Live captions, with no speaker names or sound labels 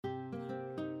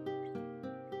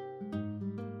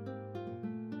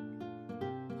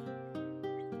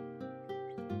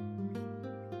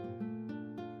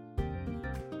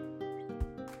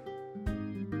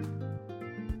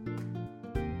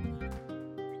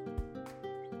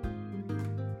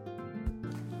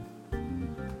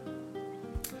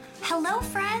Hello,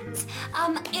 friends.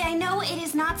 I know it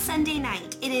is not Sunday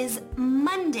night. It is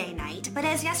Monday night, but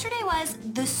as yesterday was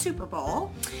the Super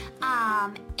Bowl,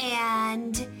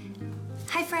 and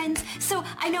hi, friends. So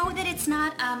I know that it's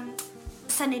not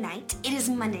Sunday night. It is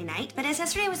Monday night, but as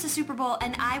yesterday was the Super Bowl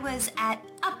and I was at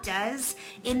UPDA's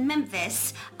in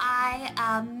Memphis,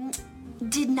 I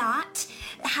did not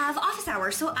have office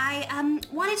hours. So I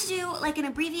wanted to do like an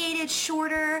abbreviated,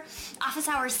 shorter office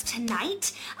hours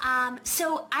tonight.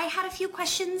 So I had a few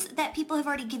questions that people have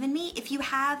already given me. If you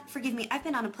have, forgive me, I've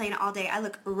been on a plane all day. I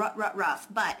look rough,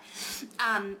 but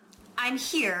I'm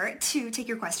here to take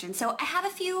your questions. So I have a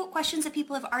few questions that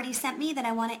people have already sent me that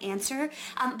I want to answer.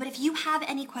 But if you have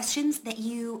any questions that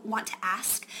you want to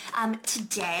ask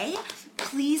today,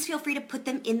 please feel free to put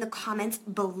them in the comments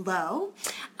below.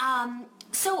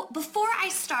 So before I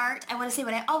start, I want to say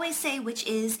what I always say, which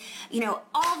is,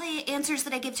 all the answers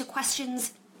that I give to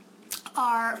questions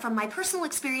are from my personal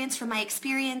experience, from my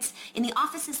experience in the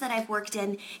offices that I've worked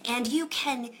in, and you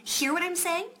can hear what I'm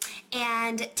saying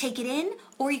and take it in,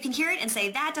 or you can hear it and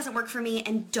say, that doesn't work for me,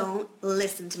 and don't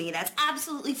listen to me. That's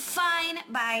absolutely fine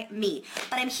by me.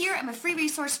 But I'm here, I'm a free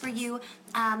resource for you,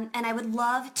 and I would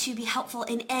love to be helpful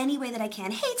in any way that I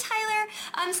can. Hey, Tyler,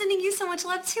 I'm sending you so much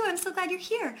love too. I'm so glad you're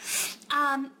here.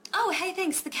 Oh, hey,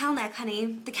 thanks, the cow neck,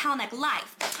 honey. The cow neck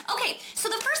life. Okay, so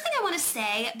the first thing I want to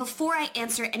say before I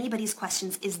answer anybody's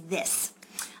questions is this.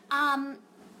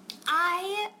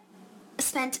 I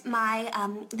spent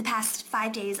the past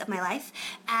 5 days of my life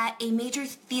at a major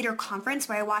theater conference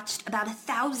where I watched about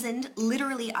 1,000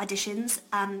 literally auditions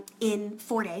in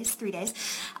 3 days.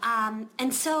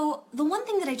 And so the one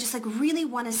thing that I just really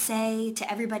want to say to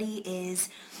everybody is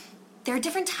there are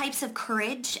different types of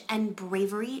courage and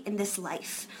bravery in this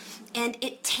life. And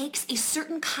it takes a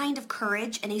certain kind of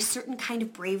courage and a certain kind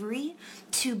of bravery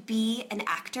to be an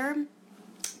actor,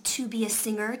 to be a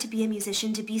singer, to be a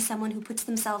musician, to be someone who puts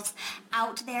themselves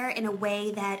out there in a way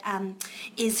that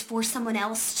is for someone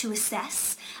else to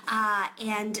assess.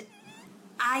 And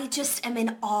I just am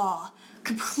in awe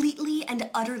completely and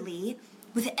utterly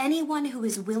with anyone who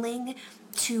is willing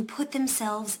to put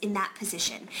themselves in that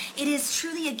position. It is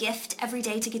truly a gift every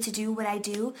day to get to do what I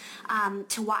do,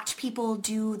 to watch people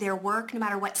do their work no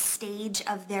matter what stage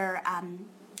of their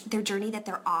journey that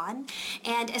they're on.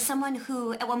 And as someone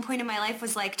who at one point in my life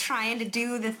was trying to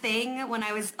do the thing when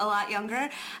I was a lot younger,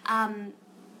 I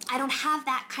don't have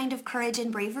that kind of courage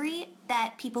and bravery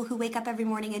that people who wake up every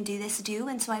morning and do this do,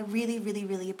 and so I really, really,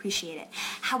 really appreciate it.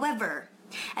 However,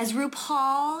 as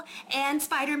RuPaul and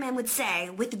Spider-Man would say,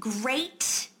 with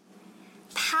great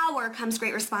power comes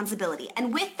great responsibility.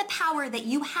 And with the power that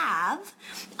you have,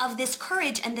 of this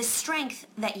courage and this strength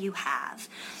that you have,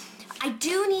 I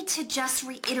do need to just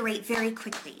reiterate very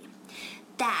quickly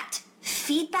that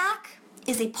feedback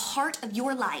is a part of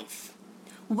your life,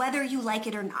 whether you like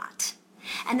it or not.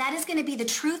 And that is going to be the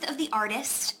truth of the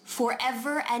artist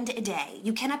forever and a day.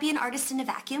 You cannot be an artist in a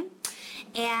vacuum.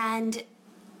 And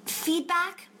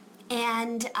feedback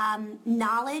and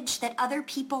knowledge that other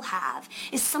people have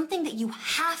is something that you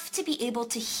have to be able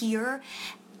to hear,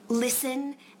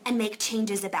 listen, and make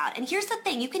changes about. And here's the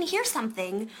thing, you can hear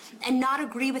something and not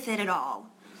agree with it at all.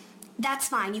 That's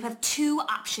fine. You have two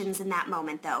options in that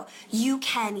moment, though. You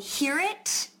can hear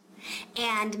it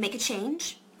and make a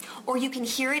change, or you can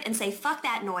hear it and say, fuck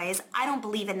that noise, I don't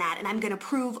believe in that, and I'm going to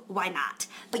prove why not.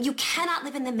 But you cannot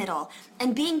live in the middle,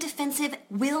 and being defensive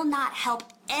will not help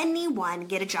anyone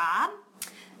get a job,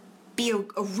 be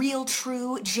a real,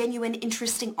 true, genuine,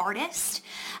 interesting artist.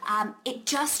 It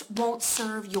just won't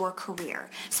serve your career.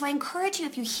 So I encourage you,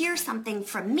 if you hear something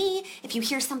from me, if you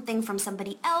hear something from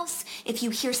somebody else, if you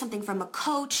hear something from a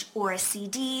coach or a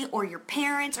CD or your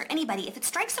parents or anybody, if it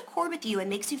strikes a chord with you and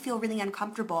makes you feel really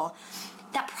uncomfortable,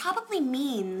 that probably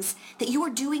means that you are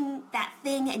doing that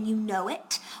thing and you know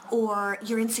it, or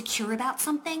you're insecure about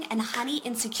something. And honey,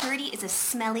 insecurity is a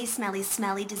smelly, smelly,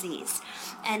 smelly disease.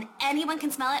 And anyone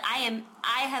can smell it.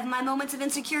 I have my moments of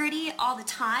insecurity all the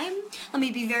time. Let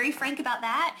me be very frank about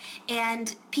that.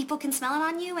 And people can smell it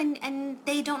on you, and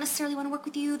they don't necessarily want to work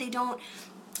with you. They don't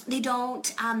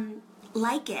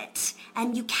like it.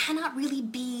 And you cannot really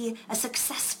be a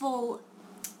successful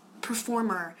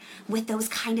performer with those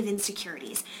kind of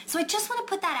insecurities. So I just want to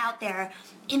put that out there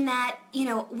in that,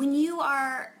 when you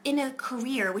are in a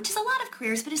career, which is a lot of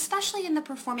careers, but especially in the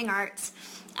performing arts,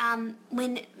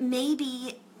 when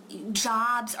maybe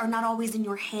jobs are not always in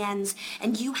your hands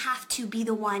and you have to be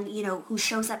the one, who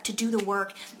shows up to do the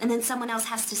work, and then someone else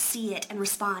has to see it and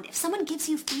respond. If someone gives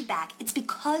you feedback, it's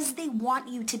because they want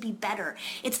you to be better.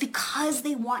 It's because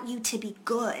they want you to be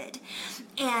good.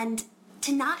 And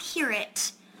to not hear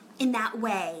it in that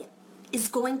way is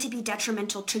going to be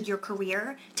detrimental to your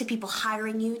career, to people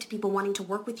hiring you, to people wanting to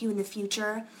work with you in the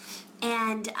future.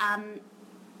 And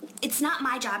it's not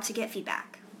my job to get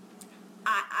feedback.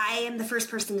 I am the first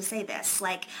person to say this.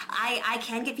 Like, I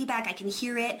can get feedback, I can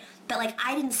hear it, but like,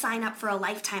 I didn't sign up for a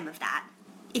lifetime of that.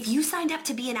 If you signed up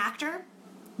to be an actor,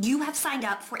 you have signed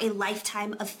up for a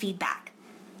lifetime of feedback.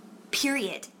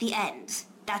 Period. The end.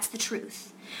 That's the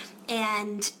truth.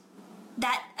 And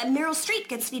that Meryl Streep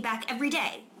gets feedback every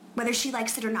day, whether she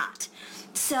likes it or not.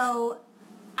 So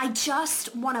I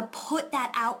just want to put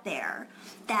that out there,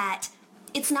 that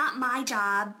it's not my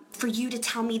job for you to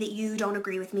tell me that you don't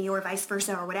agree with me or vice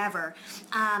versa or whatever.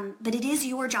 But it is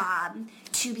your job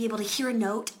to be able to hear a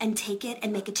note and take it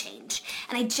and make a change.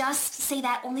 And I just say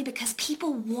that only because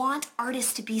people want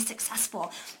artists to be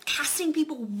successful. Casting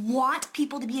people want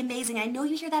people to be amazing. I know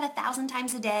you hear that 1,000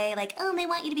 times a day, like, oh, they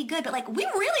want you to be good. But like, we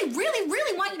really, really,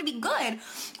 really want you to be good.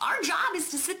 Our job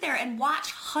is to sit there and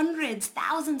watch hundreds,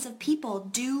 thousands of people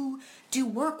do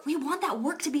work. We want that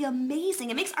work to be amazing.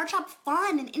 It makes our job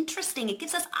fun and interesting. It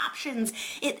gives us options.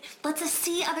 It lets us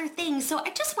see other things. So I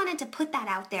just wanted to put that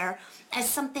out there as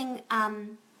something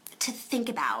to think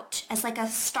about, as like a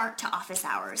start to office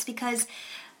hours, because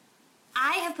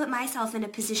I have put myself in a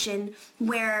position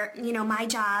where, you know, my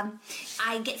job,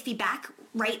 I get feedback,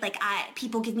 right? Like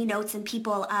people give me notes and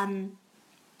people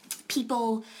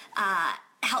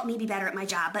help me be better at my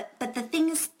job. But the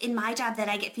things in my job that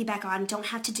I get feedback on don't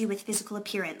have to do with physical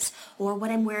appearance or what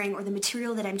I'm wearing or the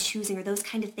material that I'm choosing or those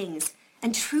kind of things.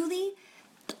 And truly,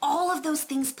 all of those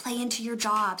things play into your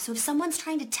job. So if someone's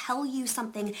trying to tell you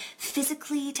something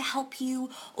physically to help you,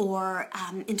 or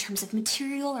in terms of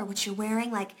material or what you're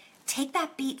wearing, like, take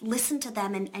that beat, listen to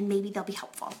them, and maybe they'll be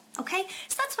helpful. Okay?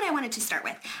 So that's what I wanted to start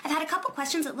with. I've had a couple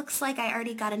questions. It looks like I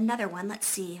already got another one. Let's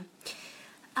see.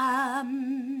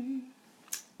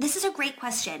 This is a great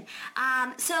question.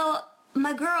 So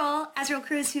my girl, Azrael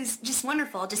Cruz, who's just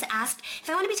wonderful, just asked, if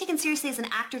I want to be taken seriously as an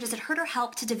actor, does it hurt or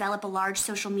help to develop a large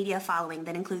social media following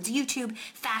that includes YouTube,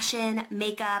 fashion,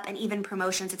 makeup, and even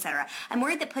promotions, etc.? I'm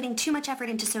worried that putting too much effort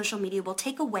into social media will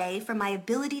take away from my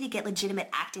ability to get legitimate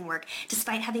acting work,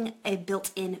 despite having a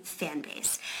built-in fan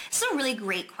base. This is a really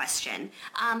great question.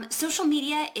 Social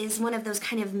media is one of those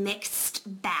kind of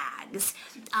mixed bags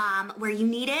where you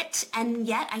need it, and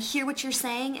yet I hear what you're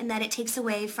saying, and that it takes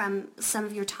away from some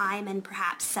of your time and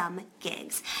perhaps some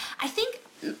gigs. I think,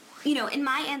 you know, in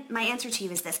my answer to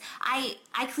you is this. I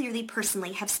clearly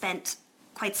personally have spent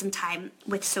quite some time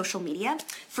with social media.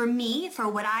 For me, for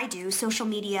what I do, social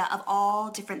media of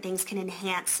all different things can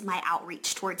enhance my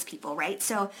outreach towards people, right?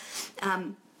 So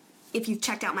if you've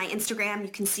checked out my Instagram, you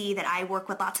can see that I work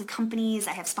with lots of companies,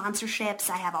 I have sponsorships,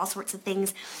 I have all sorts of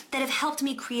things that have helped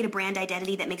me create a brand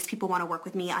identity that makes people want to work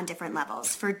with me on different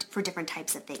levels for different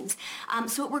types of things.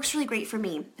 So it works really great for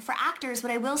me. For actors,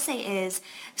 what I will say is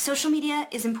social media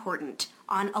is important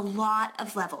on a lot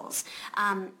of levels.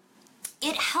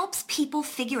 It helps people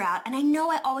figure out, and I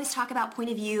know I always talk about point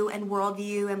of view and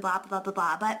worldview and blah, blah, blah,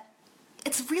 blah, but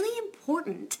it's really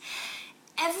important.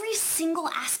 Every single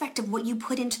aspect of what you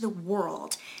put into the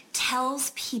world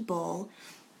tells people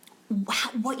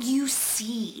what you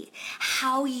see,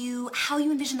 how you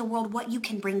envision the world, what you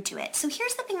can bring to it. So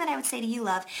here's the thing that I would say to you,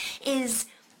 love, is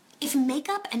if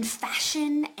makeup and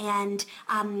fashion and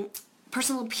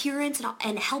personal appearance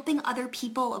and helping other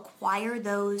people acquire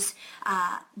those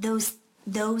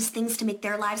things to make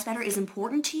their lives better is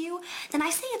important to you, then I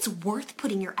say it's worth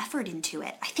putting your effort into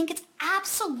it. I think it's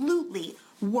absolutely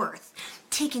worth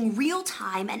taking real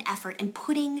time and effort and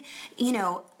putting, you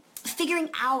know, figuring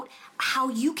out how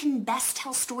you can best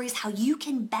tell stories, how you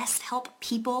can best help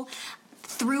people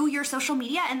through your social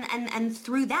media and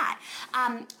through that.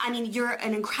 I mean, you're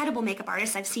an incredible makeup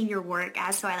artist. I've seen your work,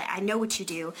 so I know what you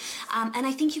do. And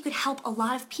I think you could help a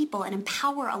lot of people and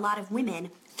empower a lot of women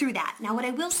through that. Now, what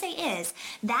I will say is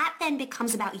that then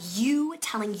becomes about you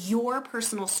telling your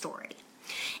personal story.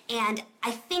 And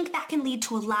I think that can lead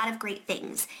to a lot of great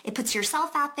things. It puts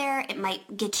yourself out there. It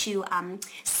might get you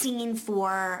seen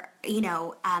for, you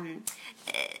know,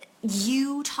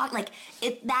 you talk, like,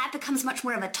 that becomes much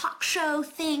more of a talk show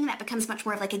thing. That becomes much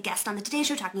more of like a guest on the Today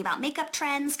Show talking about makeup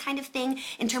trends kind of thing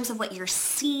in terms of what you're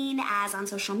seen as on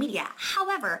social media.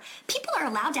 However, people are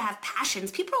allowed to have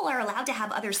passions. People are allowed to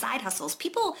have other side hustles.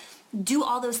 People do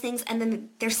all those things and then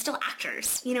they're still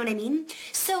actors. You know what I mean?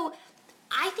 So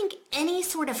I think any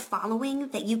sort of following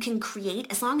that you can create,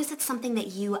 as long as it's something that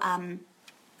you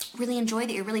really enjoy,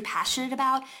 that you're really passionate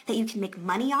about, that you can make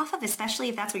money off of, especially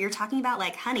if that's what you're talking about,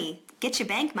 like, honey, get your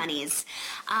bank monies.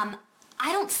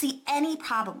 I don't see any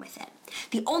problem with it.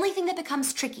 The only thing that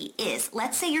becomes tricky is,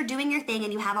 let's say you're doing your thing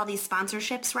and you have all these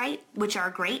sponsorships, right? Which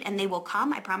are great and they will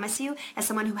come, I promise you. As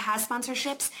someone who has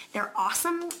sponsorships, they're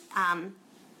awesome.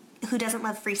 Who doesn't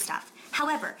love free stuff?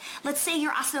 However, let's say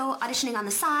you're also auditioning on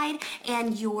the side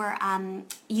and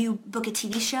you book a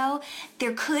TV show.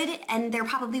 There could and there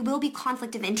probably will be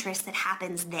conflict of interest that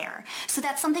happens there. So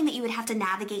that's something that you would have to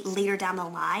navigate later down the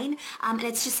line. And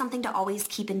it's just something to always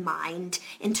keep in mind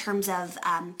in terms of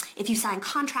if you sign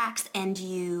contracts and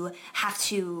you have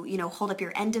to, hold up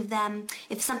your end of them.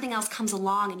 If something else comes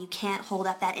along and you can't hold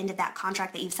up that end of that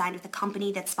contract that you've signed with the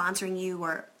company that's sponsoring you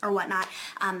or whatnot,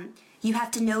 you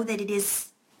have to know that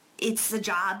it's a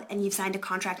job and you've signed a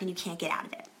contract and you can't get out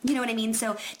of it. You know what I mean?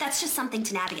 So that's just something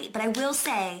to navigate. But I will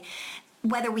say,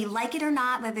 whether we like it or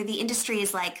not, whether the industry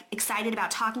is excited about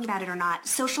talking about it or not,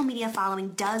 social media following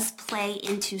does play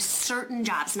into certain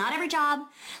jobs. Not every job.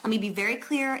 Let me be very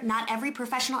clear. Not every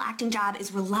professional acting job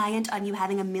is reliant on you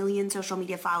having 1 million social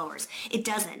media followers. It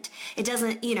doesn't. It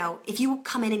doesn't, if you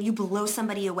come in and you blow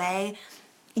somebody away,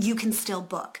 you can still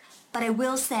book. But I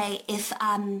will say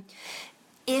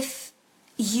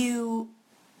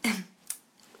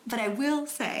but I will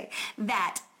say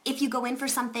that if you go in for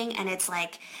something and it's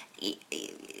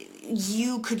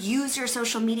you could use your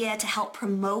social media to help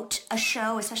promote a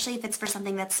show, especially if it's for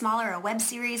something that's smaller, a web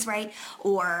series, right?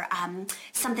 Or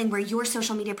something where your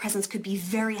social media presence could be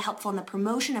very helpful in the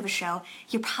promotion of a show,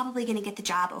 you're probably going to get the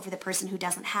job over the person who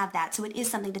doesn't have that. So it is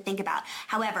something to think about.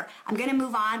 However, I'm going to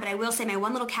move on, but I will say my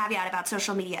one little caveat about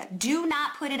social media. Do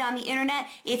not put it on the internet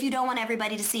if you don't want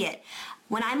everybody to see it.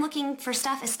 When I'm looking for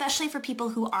stuff, especially for people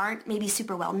who aren't maybe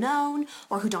super well known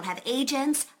or who don't have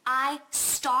agents, I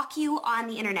stalk you on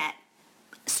the internet.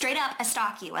 Straight up, I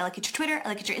stalk you. I look at your Twitter, I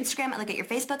look at your Instagram, I look at your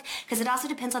Facebook, because it also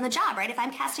depends on the job, right? If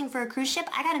I'm casting for a cruise ship,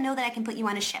 I gotta know that I can put you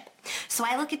on a ship. So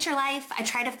I look at your life, I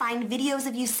try to find videos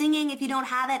of you singing if you don't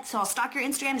have it, so I'll stalk your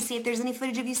Instagram to see if there's any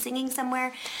footage of you singing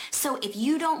somewhere. So if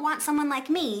you don't want someone like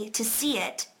me to see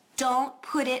it, don't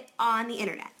put it on the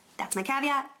internet. That's my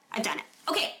caveat. I've done it.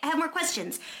 Okay, I have more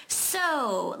questions.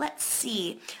 So, let's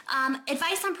see.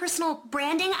 Advice on personal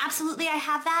branding, absolutely I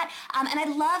have that. And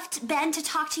I'd love, Ben, to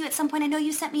talk to you at some point. I know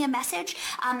you sent me a message,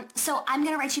 so I'm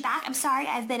going to write you back. I'm sorry,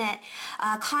 I've been at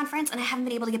a conference and I haven't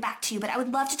been able to get back to you, but I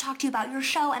would love to talk to you about your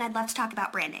show and I'd love to talk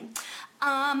about branding.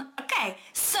 Okay,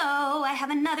 so I have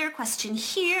another question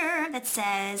here that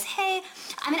says, hey,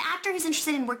 I'm an actor who's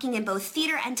interested in working in both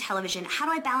theater and television. How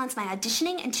do I balance my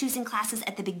auditioning and choosing classes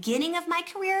at the beginning of my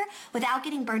career without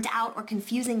getting burnt out or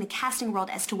confusing the casting world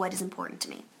as to what is important to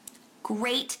me?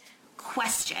 Great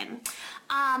question.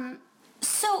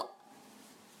 So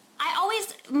I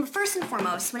always, first and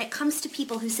foremost, when it comes to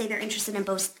people who say they're interested in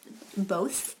both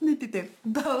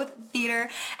theater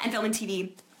and film and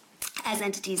TV, as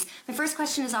entities, my first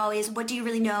question is always, what do you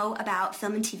really know about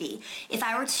film and TV? If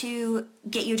I were to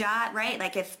get you a job, right,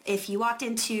 if you walked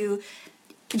into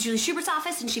Julie Schubert's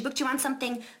office and she booked you on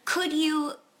something, could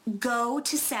you go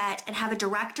to set and have a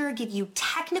director give you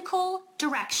technical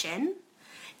direction,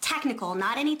 technical,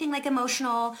 not anything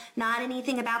emotional, not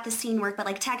anything about the scene work,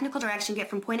 but technical direction, get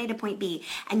from point A to point B,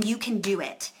 and you can do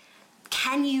it?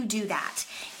 Can you do that?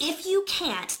 If you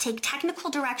can't take technical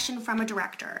direction from a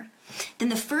director, then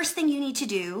the first thing you need to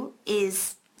do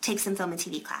is take some film and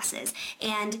TV classes.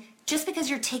 And just because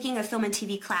you're taking a film and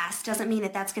TV class doesn't mean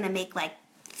that that's going to make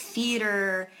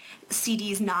theater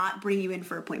CDs not bring you in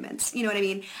for appointments. You know what I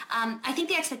mean? I think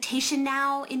the expectation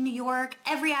now in New York,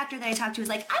 every actor that I talk to is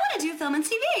I want to do film and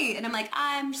TV. And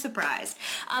I'm surprised.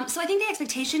 So I think the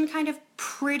expectation kind of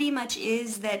pretty much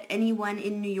is that anyone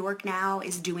in New York now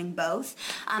is doing both.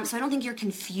 So I don't think you're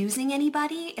confusing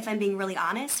anybody, if I'm being really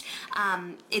honest.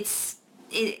 It's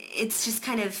just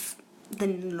kind of the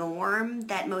norm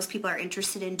that most people are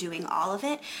interested in doing all of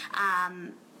it.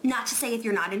 Not to say if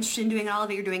you're not interested in doing all of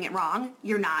it, you're doing it wrong.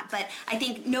 You're not. But I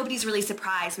think nobody's really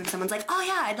surprised when someone's like, oh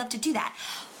yeah, I'd love to do that.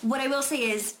 What I will say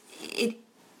is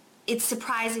it's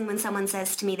surprising when someone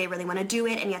says to me they really want to do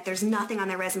it, and yet there's nothing on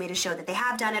their resume to show that they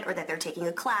have done it or that they're taking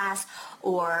a class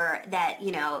or that,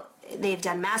 they've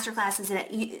done master classes in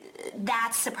it.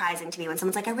 That's surprising to me when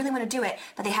someone's like, I really want to do it,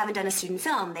 but they haven't done a student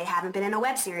film. They haven't been in a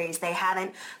web series. They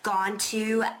haven't gone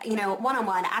to,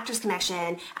 One-on-One, Actors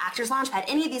Connection, Actors Launchpad,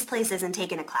 any of these places and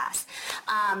taken a class.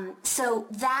 So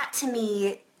that to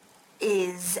me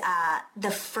is the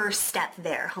first step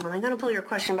there. Hold on, I'm going to pull your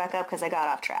question back up because I got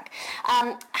off track.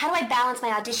 How do I balance my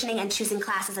auditioning and choosing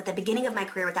classes at the beginning of my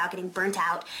career without getting burnt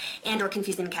out and or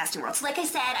confusing the casting world? So like I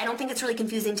said, I don't think it's really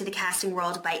confusing to the casting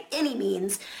world by any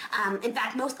means. In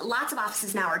fact, lots of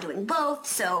offices now are doing both,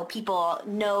 so people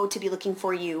know to be looking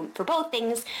for you for both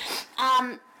things.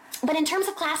 But in terms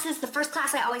of classes, the first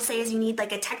class I always say is you need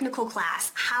like a technical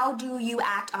class. How do you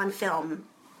act on film?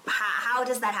 How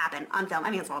does that happen on film? I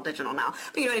mean, it's all digital now,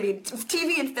 but you know what I mean?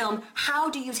 TV and film, how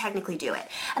do you technically do it?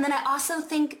 And then I also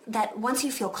think that once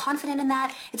you feel confident in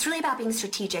that, it's really about being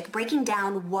strategic, breaking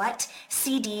down what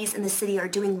CDs in the city are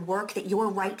doing work that you're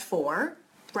right for,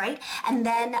 right? And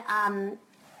then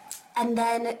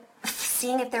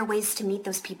seeing if there are ways to meet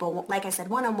those people, like I said,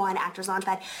 one-on-one, Actors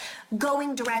Launchpad,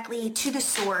 going directly to the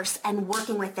source and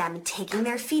working with them, taking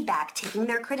their feedback, taking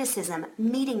their criticism,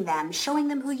 meeting them, showing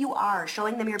them who you are,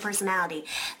 showing them your personality.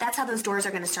 That's how those doors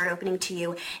are going to start opening to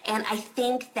you. And I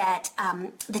think that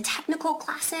the technical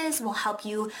classes will help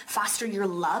you foster your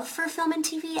love for film and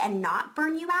TV and not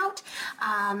burn you out,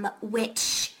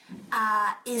 which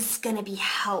is going to be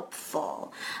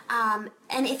helpful.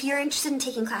 And if you're interested in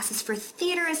taking classes for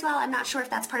theater as well, I'm not sure if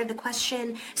that's part of the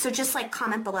question, so just like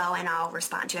comment below and I'll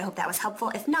respond to you. I hope that was helpful.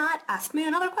 If not, ask me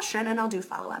another question and I'll do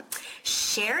follow up.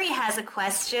 Sherry has a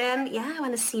question. Yeah, I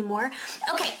want to see more.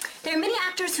 Okay, there are many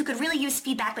actors who could really use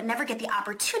feedback but never get the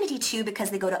opportunity to because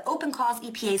they go to open calls,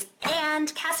 EPAs,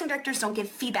 and casting directors don't give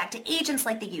feedback to agents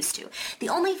like they used to. The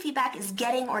only feedback is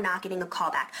getting or not getting a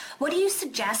callback. What do you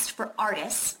suggest for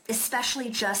artists, especially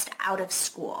just out of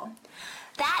school?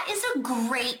 That is a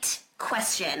great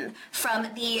question from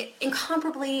the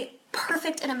incomparably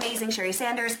perfect and amazing Sherry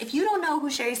Sanders. If you don't know who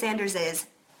Sherry Sanders is,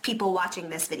 people watching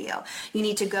this video, you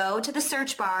need to go to the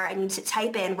search bar and you need to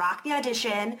type in Rock the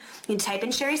Audition, you need to type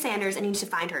in Sherry Sanders and you need to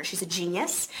find her. She's a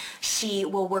genius. She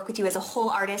will work with you as a whole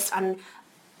artist on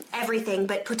everything,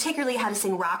 but particularly how to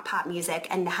sing rock pop music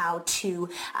and how to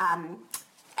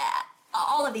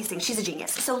all of these things. She's a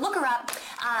genius. So look her up,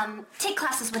 take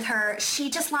classes with her. She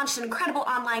just launched an incredible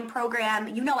online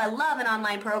program. You know I love an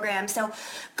online program, so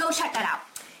go check that out.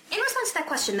 In response to that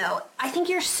question though, I think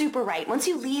you're super right. Once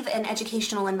you leave an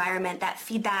educational environment, that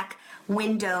feedback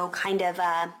window kind of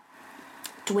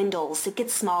dwindles. It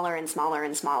gets smaller and smaller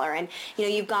and smaller. And you know,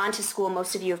 you've gone to school,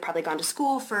 most of you have probably gone to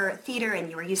school for theater and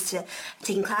you were used to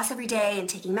taking class every day and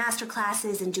taking master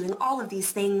classes and doing all of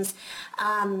these things.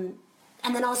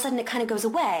 And then all of a sudden it kind of goes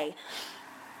away.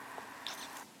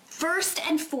 First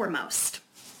and foremost,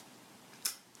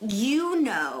 you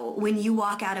know when you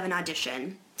walk out of an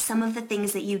audition some of the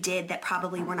things that you did that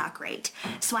probably were not great.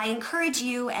 So I encourage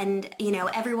you, and you know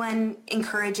everyone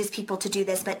encourages people to do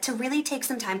this, but to really take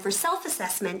some time for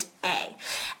self-assessment,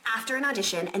 after an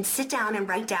audition, and sit down and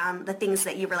write down the things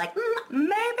that you were like, maybe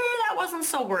that wasn't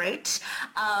so great,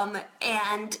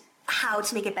 and how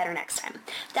to make it better next time.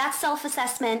 That's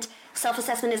self-assessment.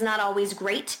 Self-assessment is not always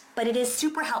great, but it is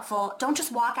super helpful. Don't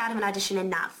just walk out of an audition and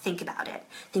not think about it.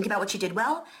 Think about what you did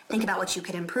well, think about what you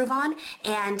could improve on,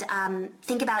 and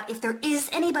think about if there is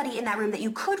anybody in that room that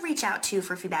you could reach out to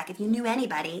for feedback. If you knew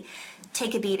anybody,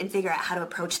 take a beat and figure out how to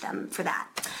approach them for that.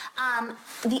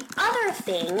 The other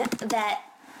thing that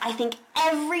I think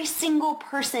every single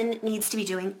person needs to be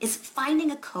doing is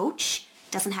finding a coach.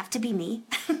 Doesn't have to be me,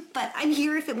 but I'm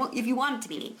here if you want it to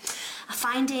be me.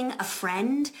 Finding a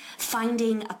friend,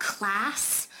 finding a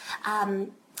class.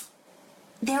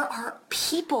 There are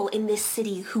people in this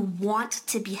city who want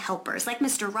to be helpers. Like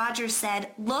Mr. Rogers said,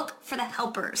 look for the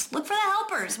helpers. Look for the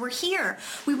helpers. We're here.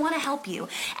 We want to help you.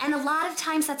 And a lot of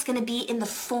times that's going to be in the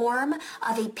form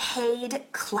of a paid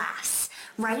class.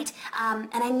 Right? And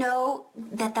I know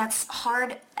that that's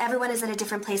hard. Everyone is at a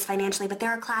different place financially, but there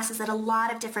are classes at a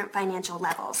lot of different financial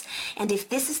levels. And if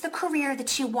this is the career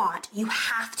that you want, you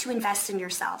have to invest in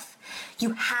yourself.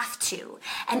 You have to.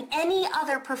 And any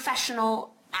other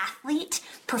professional athlete,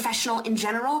 professional in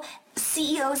general,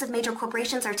 CEOs of major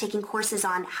corporations are taking courses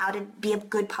on how to be a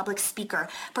good public speaker.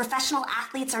 Professional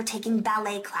athletes are taking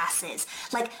ballet classes.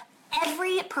 Like,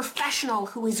 every professional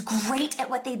who is great at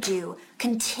what they do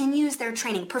continues their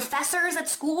training. Professors at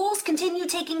schools continue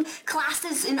taking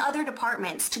classes in other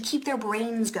departments to keep their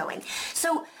brains going.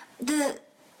 So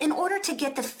in order to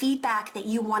get the feedback that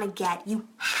you want to get, you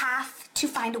have to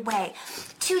find a way.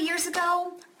 2 years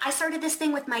ago, I started this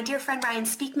thing with my dear friend Ryan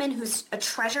Speakman, who's a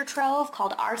treasure trove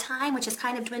called Our Time, which has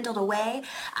kind of dwindled away.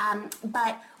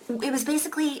 But it was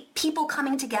basically people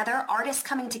coming together, artists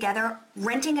coming together,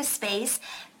 renting a space,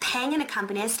 paying an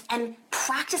accompanist, and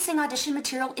practicing audition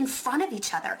material in front of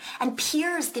each other, and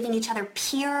peers giving each other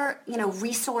peer,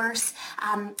 resource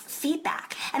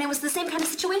feedback. And it was the same kind of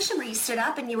situation where you stood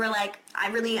up and you were like,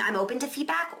 I'm open to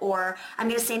feedback, or I'm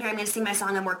going to stand here, I'm going to sing my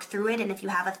song and work through it, and if you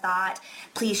have a thought,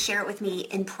 please share it with me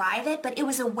in private. But it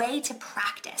was a way to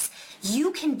practice.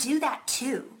 You can do that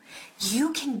too.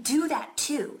 You can do that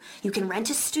too. You can rent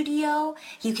a studio,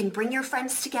 you can bring your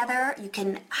friends together, you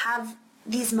can have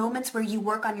these moments where you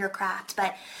work on your craft.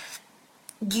 But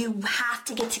you have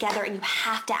to get together and you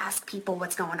have to ask people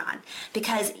what's going on,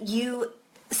 because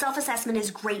self-assessment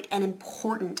is great and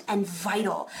important and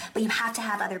vital, but you have to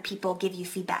have other people give you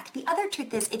feedback. The other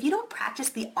truth is, if you don't practice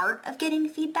the art of getting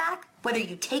feedback, whether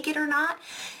you take it or not,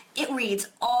 it reads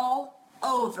all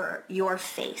over your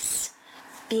face.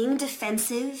 Being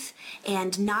defensive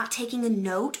and not taking a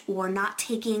note, or not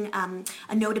taking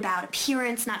a note about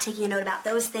appearance, not taking a note about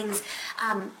those things,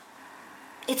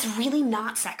 it's really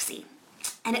not sexy.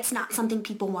 And it's not something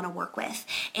people want to work with.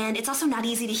 And it's also not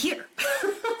easy to hear.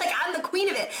 Like, I'm the queen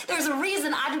of it. There's a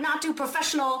reason I do not do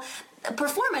professional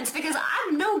performance, because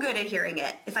I'm no good at hearing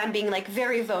it, if I'm being like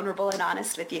very vulnerable and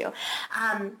honest with you.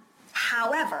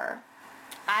 However,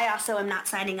 I also am not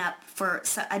signing up for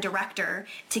a director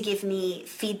to give me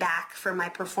feedback for my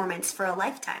performance for a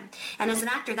lifetime. And as an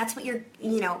actor, that's what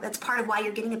that's part of why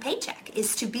you're getting a paycheck,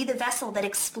 is to be the vessel that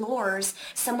explores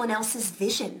someone else's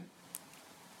vision.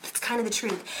 That's kind of the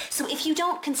truth. So if you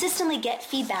don't consistently get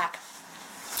feedback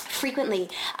frequently,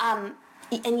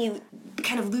 and you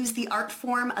kind of lose the art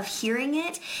form of hearing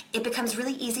it, it becomes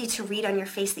really easy to read on your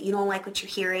face that you don't like what you're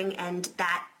hearing, and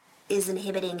that is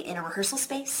inhibiting in a rehearsal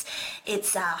space.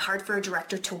 It's hard for a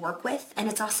director to work with, and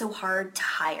it's also hard to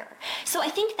hire. So I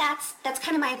think that's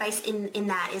kind of my advice in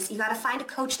that, is you got to find a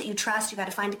coach that you trust, you got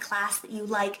to find a class that you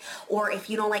like, or if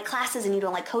you don't like classes and you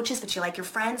don't like coaches, but you like your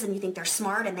friends and you think they're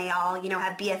smart and they all,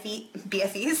 have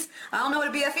BFEs. I don't know what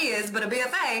a BFE is, but a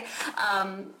BFA.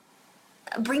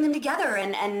 Bring them together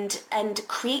and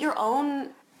create your own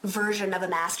version of a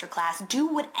master class. Do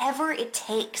whatever it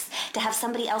takes to have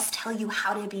somebody else tell you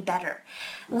how to be better.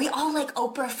 We all like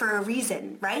Oprah for a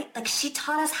reason, right? Like, she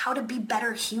taught us how to be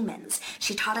better humans.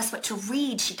 She taught us what to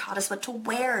read. She taught us what to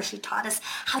wear. She taught us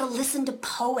how to listen to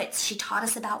poets. She taught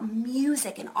us about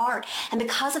music and art. And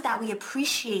because of that, we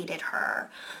appreciated her.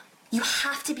 You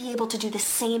have to be able to do the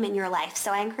same in your life.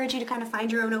 So I encourage you to kind of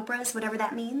find your own Oprahs, whatever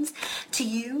that means to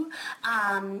you.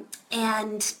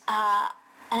 And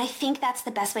I think that's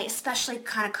the best way, especially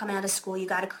kind of coming out of school. You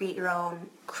got to create your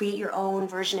own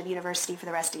version of university for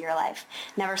the rest of your life.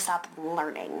 Never stop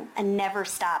learning and never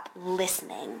stop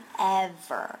listening,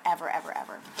 ever, ever, ever,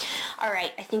 ever. All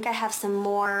right, I think I have some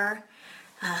more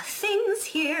things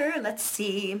here. Let's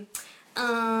see.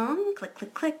 Click,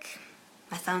 click, click.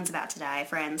 My phone's about to die,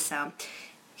 friends, so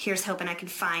here's hoping I can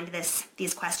find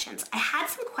these questions. I had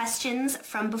some questions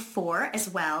from before as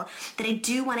well that I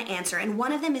do want to answer, and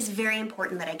one of them is very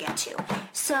important that I get to.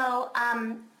 So,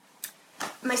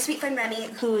 my sweet friend Remy,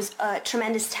 who's a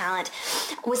tremendous talent,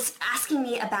 was asking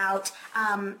me about,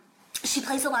 she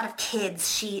plays a lot of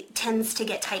kids. She tends to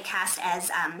get typecast as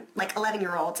like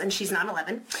 11-year-olds, and she's not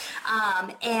 11.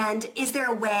 And is there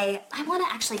a way, I want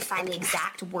to actually find the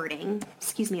exact wording,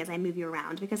 excuse me as I move you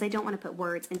around, because I don't want to put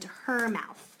words into her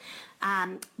mouth.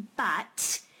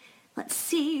 But let's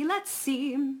see.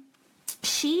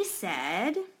 She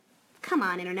said, come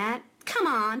on, internet. Come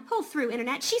on, pull through,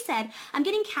 internet. She said, I'm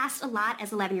getting cast a lot as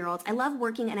 11-year-olds. I love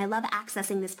working and I love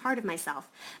accessing this part of myself.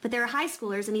 But there are high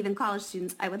schoolers and even college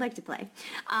students I would like to play.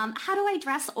 How do I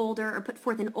dress older or put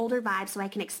forth an older vibe so I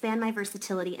can expand my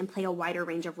versatility and play a wider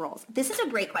range of roles? This is a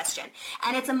great question,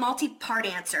 and it's a multi-part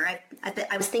answer.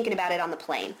 I was thinking about it on the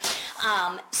plane.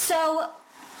 So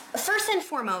first and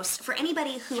foremost, for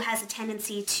anybody who has a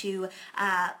tendency to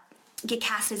get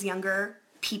cast as younger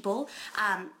people,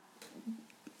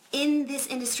 in this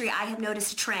industry, I have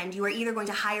noticed a trend. You are either going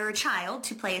to hire a child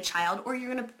to play a child, or you're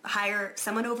going to hire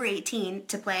someone over 18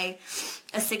 to play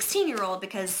a 16-year-old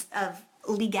because of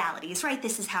legalities, right?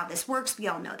 This is how this works. We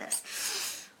all know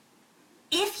this.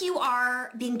 If you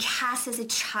are being cast as a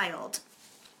child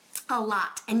a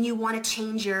lot and you want to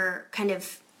change your kind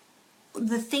of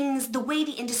the way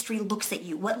the industry looks at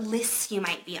you, what lists you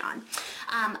might be on,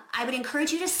 I would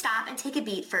encourage you to stop and take a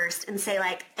beat first and say,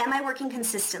 like, am I working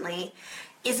consistently?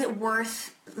 Is it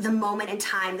worth the moment in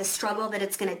time, the struggle that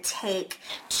it's going to take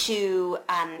to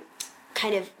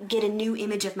kind of get a new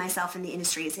image of myself in the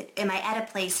industry? Am I at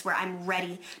a place where I'm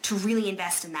ready to really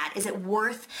invest in that? Is it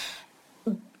worth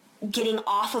getting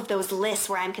off of those lists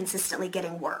where I'm consistently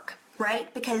getting work?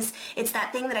 Right? Because it's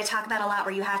that thing that I talk about a lot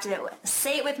where you have to,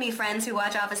 say it with me, friends who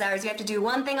watch Office Hours, you have to do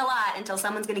one thing a lot until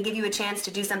someone's going to give you a chance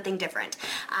to do something different.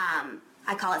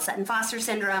 I call it Sutton Foster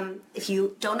syndrome. If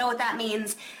you don't know what that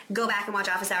means, go back and watch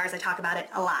Office Hours. I talk about it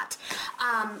a lot.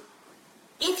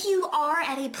 If you are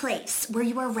at a place where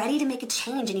you are ready to make a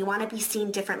change and you want to be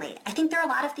seen differently, I think there are a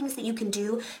lot of things that you can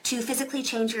do to physically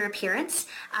change your appearance.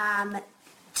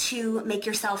 to make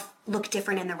yourself look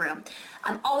different in the room.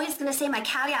 I'm always going to say my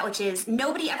caveat, which is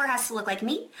nobody ever has to look like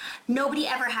me. Nobody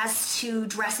ever has to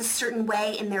dress a certain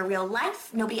way in their real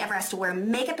life. Nobody ever has to wear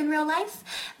makeup in real life.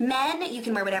 Men, you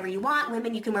can wear whatever you want.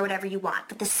 Women, you can wear whatever you want.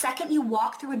 But the second you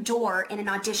walk through a door in an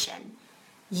audition,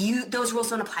 those rules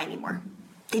don't apply anymore.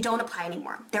 They don't apply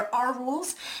anymore. There are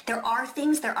rules. There are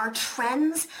things. There are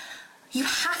trends. You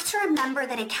have to remember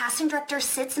that a casting director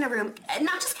sits in a room,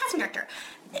 not just casting director,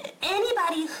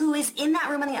 anybody who is in that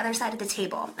room on the other side of the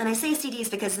table, and I say CDs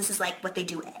because this is like what they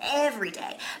do every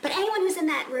day, but anyone who's in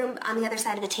that room on the other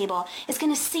side of the table is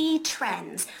going to see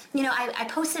trends. You know, I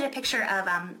posted a picture of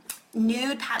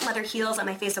nude patent leather heels on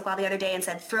my Facebook wall the other day and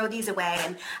said, throw these away.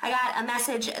 And I got a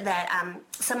message that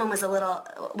someone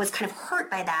was kind of hurt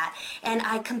by that. And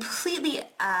I completely,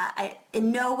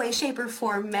 in no way, shape, or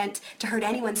form meant to hurt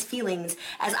anyone's feelings,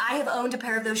 as I have owned a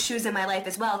pair of those shoes in my life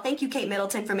as well. Thank you, Kate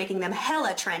Middleton, for making them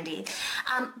hella trendy.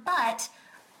 But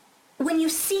when you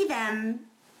see them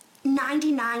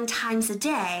 99 times a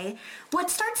day, what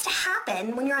starts to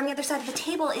happen when you're on the other side of the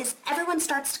table is everyone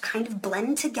starts to kind of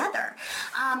blend together.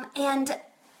 And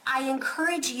I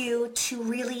encourage you to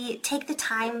really take the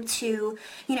time to,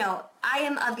 you know, I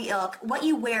am of the ilk, what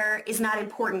you wear is not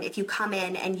important if you come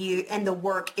in and the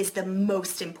work is the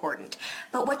most important.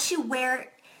 But what you wear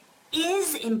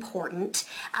is important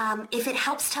if it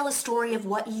helps tell a story of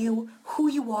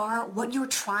who you are, what you're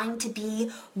trying to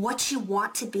be, what you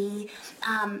want to be.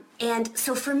 And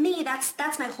so for me,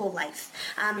 that's my whole life.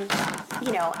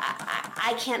 You know,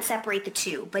 I can't separate the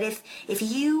two. But if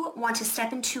you want to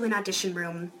step into an audition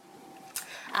room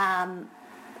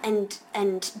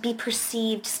and be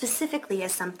perceived specifically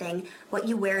as something, what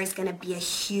you wear is going to be a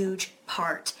huge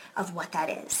part of what that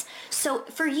is. So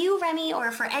for you, Remy,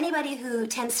 or for anybody who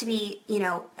tends to be, you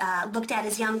know, looked at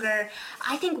as younger,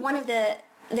 I think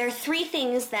there are three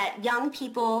things that young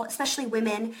people, especially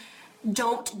women,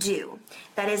 don't do.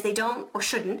 That is, they don't or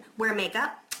shouldn't wear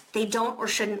makeup, they don't or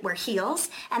shouldn't wear heels,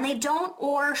 and they don't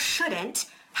or shouldn't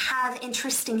have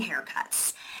interesting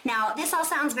haircuts. Now, this all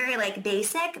sounds very like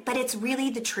basic, but it's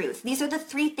really the truth. These are the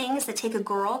three things that take a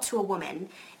girl to a woman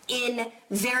in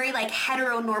very like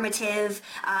heteronormative,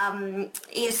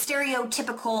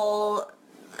 stereotypical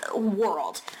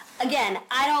world. Again,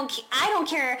 I don't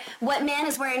care what man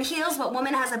is wearing heels, what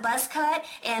woman has a buzz cut,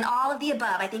 and all of the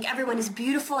above. I think everyone is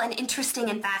beautiful and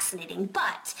interesting and fascinating.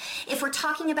 But if we're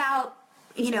talking about,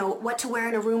 you know, what to wear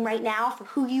in a room right now for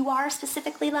who you are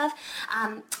specifically, love,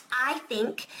 I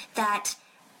think that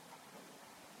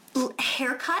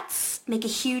haircuts make a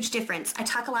huge difference. I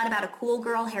talk a lot about a cool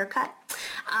girl haircut.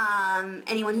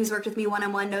 Anyone who's worked with me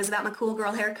one-on-one knows about my cool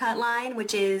girl haircut line,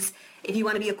 which is, if you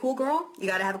want to be a cool girl, you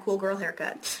got to have a cool girl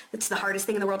haircut. It's the hardest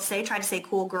thing in the world to say. Try to say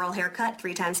cool girl haircut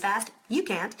 3 times fast. You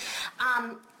can't.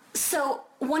 So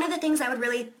one of the things I would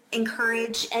really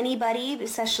encourage anybody,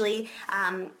 especially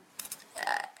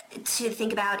to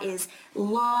think about, is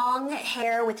long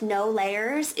hair with no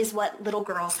layers is what little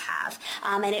girls have.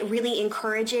 And it really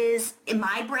encourages, in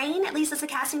my brain, at least as a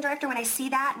casting director, when I see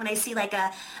that, when I see like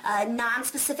a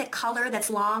non-specific color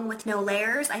that's long with no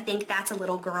layers, I think that's a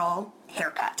little girl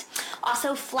haircut.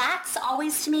 Also, flats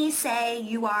always to me say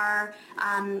you are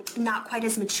not quite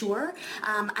as mature.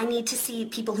 I need to see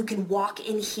people who can walk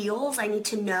in heels. I need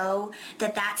to know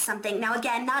that that's something. Now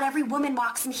again, not every woman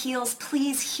walks in heels.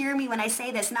 Please hear me when I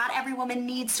say this. Not every woman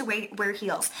needs to wear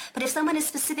heels. But if someone is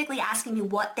specifically asking me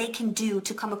what they can do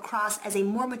to come across as a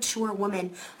more mature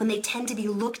woman when they tend to be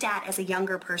looked at as a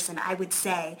younger person, I would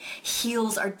say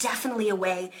heels are definitely a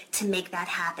way to make that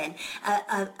happen.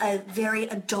 A very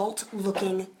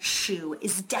adult-looking shoe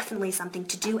is definitely something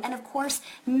to do. And of course,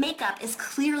 makeup is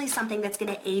clearly something that's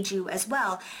going to age you as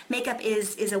well. Makeup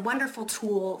is a wonderful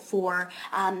tool for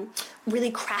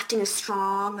really crafting a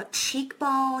strong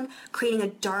cheekbone, creating a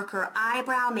darker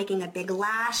eyebrow, making a big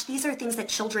lash. These are things that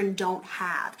children don't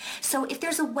have. So if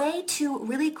there's a way to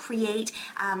really create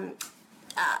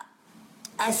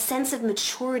a sense of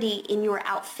maturity in your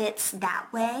outfits that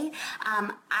way,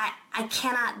 I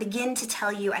cannot begin to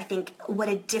tell you, I think, what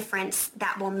a difference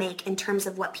that will make in terms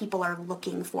of what people are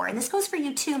looking for. And this goes for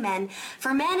you too, men.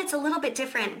 For men, it's a little bit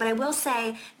different, but I will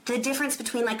say the difference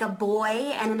between like a boy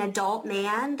and an adult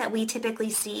man that we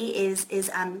typically see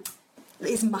is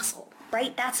muscle.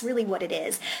 Right? That's really what it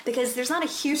is. Because there's not a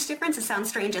huge difference, it sounds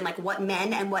strange, in like what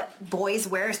men and what boys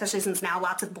wear, especially since now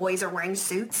lots of boys are wearing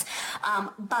suits.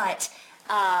 But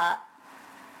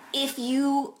if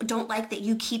you don't like that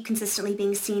you keep consistently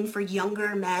being seen for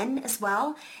younger men as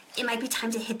well, it might be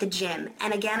time to hit the gym.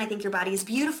 And again, I think your body is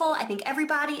beautiful. I think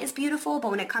everybody is beautiful.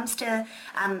 But when it comes to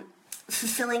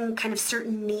fulfilling kind of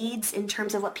certain needs in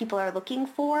terms of what people are looking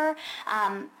for,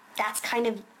 that's kind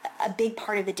of a big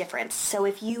part of the difference. So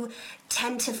if you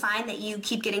tend to find that you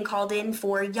keep getting called in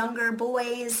for younger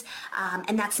boys,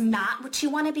 and that's not what you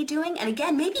want to be doing, and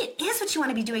again, maybe it is what you want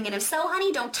to be doing, and if so,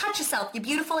 honey, don't touch yourself. You're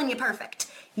beautiful and you're perfect.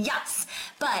 Yes.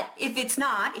 But if it's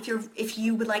not, if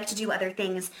you would like to do other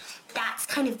things, that's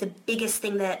kind of the biggest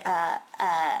thing that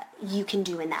you can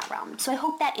do in that realm. So I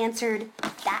hope that answered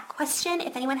that question.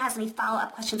 If anyone has any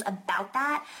follow-up questions about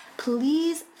that,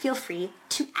 please feel free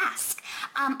to ask.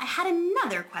 I had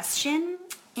another question,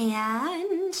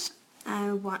 and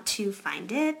I want to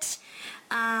find it.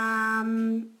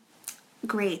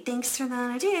 Great, thanks for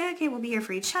that idea. Okay, we'll be here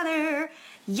for each other.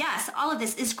 Yes, all of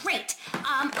this is great.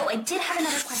 I did have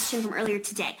another question from earlier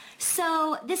today.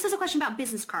 So this is a question about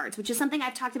business cards, which is something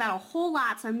I've talked about a whole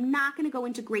lot, so I'm not going to go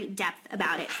into great depth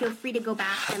about it. Feel free to go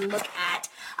back and look at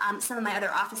some of my other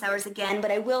office hours again,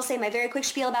 but I will say my very quick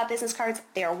spiel about business cards.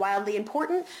 They are wildly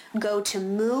important. Go to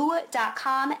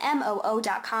moo.com,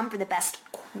 M-O-O.com for the best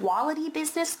quality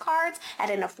business cards at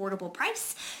an affordable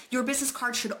price. Your business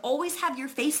card should always have your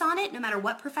face on it, no matter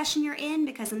what profession you're in,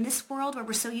 because in this world where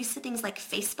we're so used to things like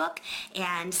Facebook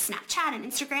and Snapchat and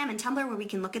Instagram and Tumblr where we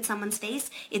can look at someone's face,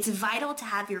 it's vital to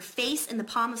have your face in the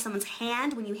palm of someone's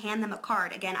hand when you hand them a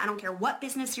card. Again, I don't care what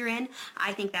business you're in.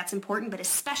 I think that's important, but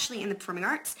especially in the performing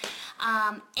arts.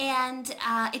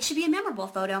 It should be a memorable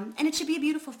photo, and it should be a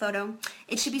beautiful photo.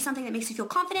 It should be something that makes you feel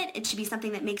confident. It should be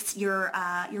something that makes your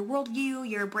worldview,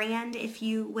 your brand, if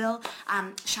you will,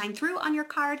 shine through on your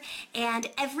card. And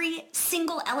every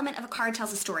single element of a card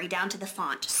tells a story, down to the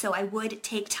font. So I would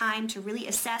take time to really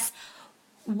assess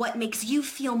what makes you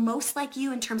feel most like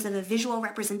you in terms of a visual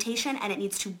representation, and it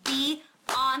needs to be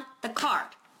on the card.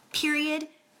 Period.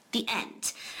 The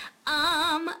end.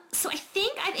 So I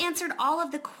think I've answered all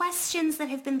of the questions that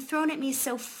have been thrown at me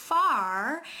so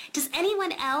far. Does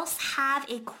anyone else have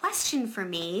a question for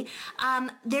me?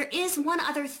 There is one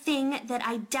other thing that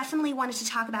I definitely wanted to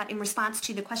talk about in response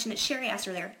to the question that Sherry asked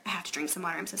earlier. I have to drink some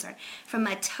water, I'm so sorry. From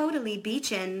my Totally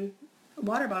Beachin'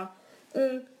 water bottle.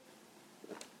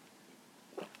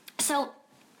 So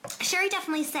Sherry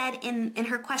definitely said in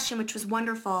her question, which was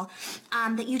wonderful,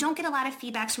 that you don't get a lot of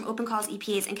feedbacks from open calls,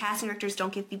 EPAs, and casting directors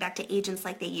don't give feedback to agents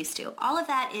like they used to. All of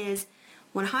that is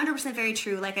 100% very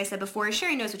true. Like I said before,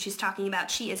 Sherry knows what she's talking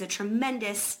about. She is a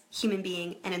tremendous human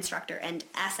being and instructor and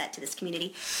asset to this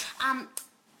community.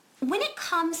 When it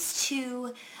comes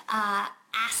to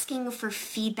asking for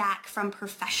feedback from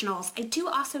professionals, I do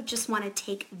also just want to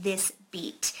take this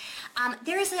beat.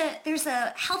 There's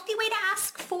a healthy way to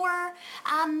ask for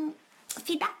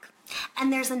feedback,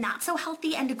 and there's a not so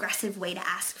healthy and aggressive way to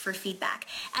ask for feedback.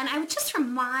 And I would just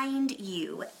remind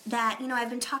you that, I've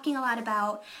been talking a lot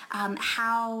about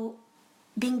how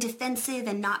being defensive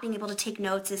and not being able to take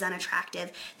notes is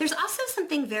unattractive. There's also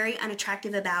something very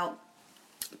unattractive about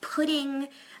putting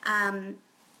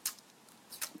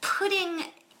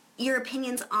your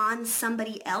opinions on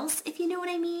somebody else, if you know what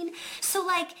I mean. So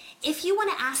if you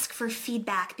want to ask for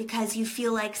feedback because you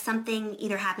feel like something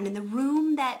either happened in the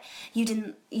room that you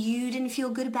didn't feel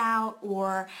good about,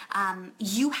 or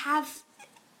you have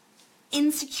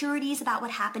insecurities about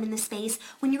what happened in the space,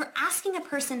 when you're asking a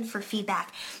person for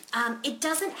feedback, it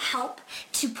doesn't help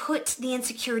to put the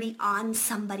insecurity on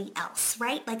somebody else,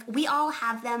 right? We all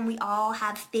have them. We all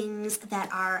have things that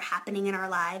are happening in our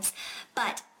lives.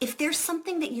 But if there's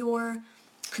something that you're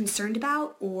concerned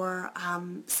about, or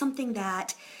something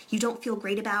that you don't feel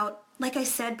great about, like I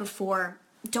said before,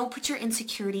 don't put your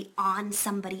insecurity on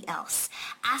somebody else.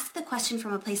 Ask the question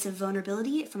from a place of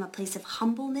vulnerability, from a place of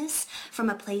humbleness, from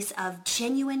a place of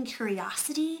genuine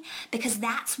curiosity, because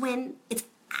that's when it's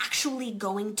actually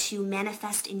going to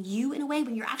manifest in you in a way,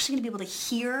 when you're actually going to be able to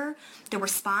hear the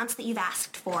response that you've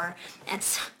asked for. And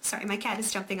sorry, my cat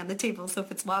is jumping on the table, so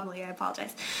if it's wobbly, I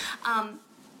apologize.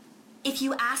 If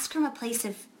you ask from a place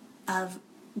of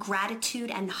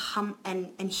gratitude and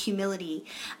humility,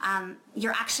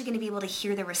 you're actually going to be able to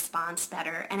hear the response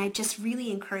better. And I just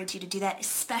really encourage you to do that,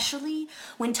 especially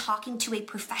when talking to a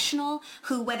professional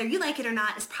who, whether you like it or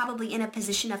not, is probably in a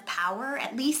position of power,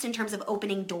 at least in terms of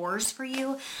opening doors for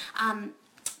you.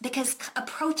 Because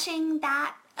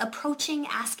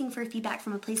asking for feedback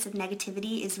from a place of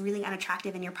negativity is really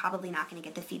unattractive, and you're probably not going to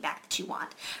get the feedback that you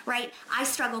want, right? I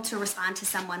struggle to respond to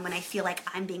someone when I feel like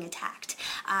I'm being attacked.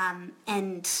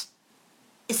 And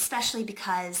especially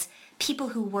because people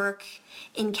who work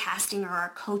in casting or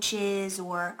are coaches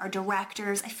or are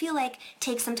directors, I feel like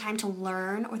take some time to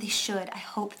learn, or they should. I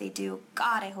hope they do.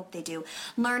 God, I hope they do.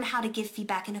 Learn how to give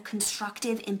feedback in a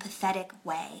constructive, empathetic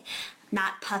way.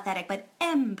 Not pathetic, but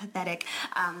empathetic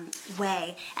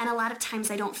way. And a lot of times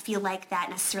I don't feel like that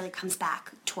necessarily comes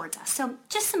back towards us. So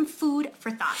just some food for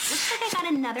thought. Looks like I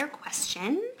got another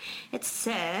question. It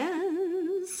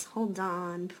says, hold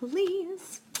on,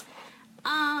 please.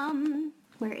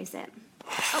 Where is it?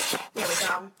 Oh, there we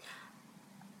go.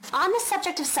 On the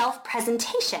subject of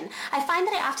self-presentation, I find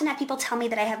that I often have people tell me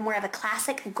that I have more of a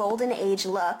classic golden age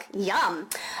look,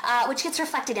 which gets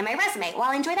reflected in my resume.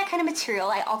 While I enjoy that kind of material,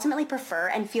 I ultimately prefer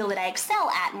and feel that I excel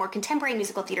at more contemporary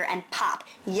musical theater and pop.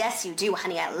 Yes, you do,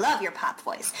 honey. I love your pop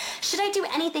voice. Should I do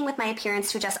anything with my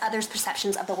appearance to adjust others'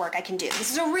 perceptions of the work I can do?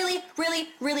 This is a really, really,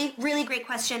 really, really great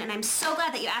question, and I'm so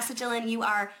glad that you asked it, Dylan. You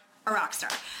are a rock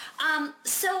star.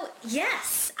 So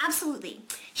yes, absolutely.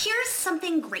 Here's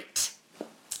something great.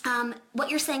 What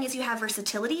you're saying is you have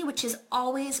versatility, which is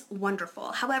always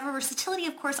wonderful. However, versatility,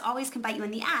 of course, always can bite you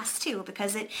in the ass, too,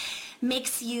 because it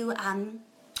makes you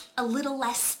a little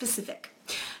less specific.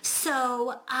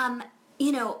 So,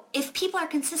 if people are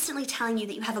consistently telling you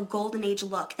that you have a golden age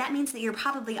look, that means that you're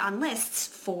probably on lists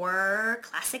for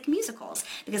classic musicals,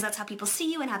 because that's how people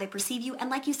see you and how they perceive you. And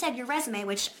like you said, your resume,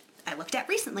 which I looked at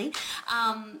recently,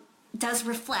 does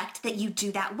reflect that you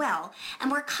do that well.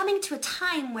 And we're coming to a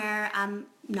time where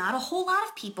not a whole lot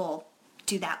of people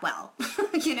do that well.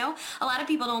 A lot of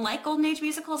people don't like Golden Age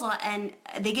musicals, and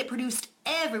they get produced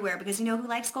everywhere because who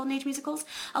likes Golden Age musicals?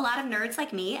 A lot of nerds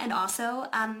like me, and also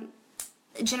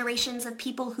generations of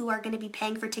people who are going to be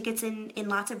paying for tickets in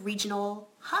lots of regional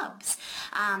hubs.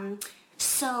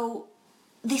 So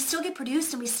they still get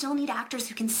produced, and we still need actors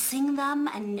who can sing them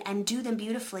and do them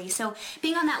beautifully. So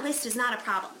being on that list is not a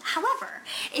problem. However,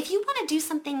 if you want to do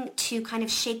something to kind of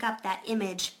shake up that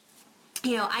image,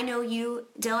 I know you,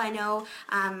 Dill, I know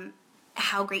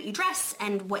how great you dress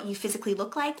and what you physically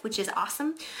look like, which is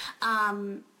awesome.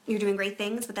 You're doing great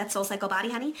things with that SoulCycle body,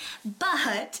 honey.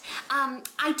 But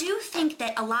I do think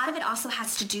that a lot of it also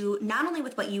has to do not only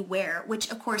with what you wear,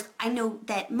 which of course I know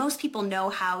that most people know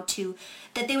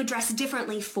that they would dress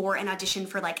differently for an audition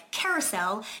for like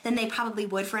Carousel than they probably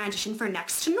would for an audition for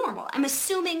Next to Normal. I'm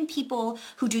assuming people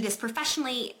who do this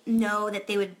professionally know that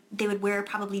they would wear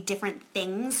probably different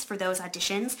things for those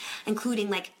auditions, including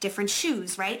like different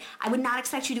shoes, right? I would not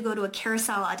expect you to go to a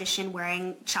Carousel audition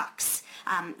wearing Chucks.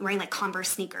 Wearing like Converse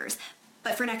sneakers.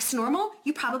 But for Next to Normal,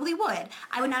 you probably would.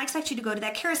 I would not expect you to go to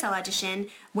that Carousel audition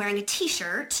wearing a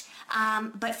t-shirt,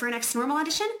 but for a Next to Normal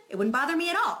audition, it wouldn't bother me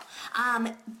at all.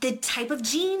 The type of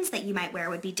jeans that you might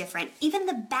wear would be different. Even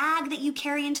the bag that you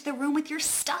carry into the room with your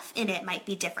stuff in it might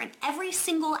be different. Every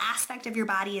single aspect of your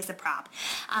body is a prop.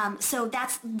 So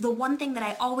that's the one thing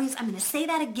that I'm going to say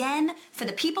that again for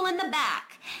the people in the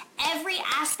back. Every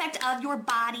aspect of your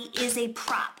body is a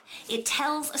prop. It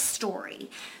tells a story.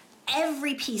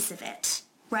 Every piece of it,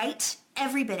 right?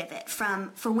 Every bit of it,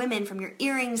 for women, from your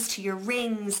earrings to your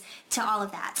rings to all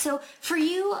of that. So for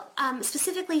you,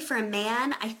 specifically for a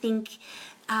man, I think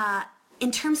in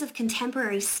terms of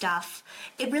contemporary stuff,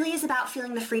 it really is about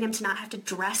feeling the freedom to not have to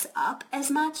dress up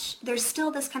as much. There's still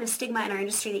this kind of stigma in our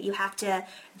industry that you have to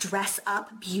dress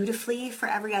up beautifully for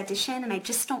every audition, and I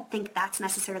just don't think that's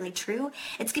necessarily true.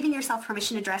 It's giving yourself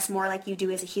permission to dress more like you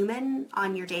do as a human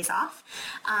on your days off.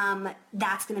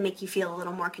 That's going to make you feel a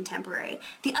little more contemporary.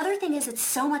 The other thing is it's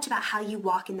so much about how you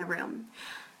walk in the room.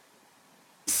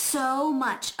 So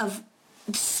much of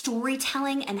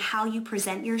storytelling and how you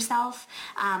present yourself,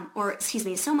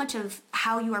 so much of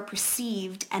how you are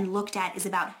perceived and looked at is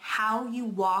about how you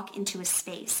walk into a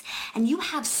space. And you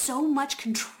have so much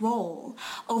control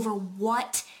over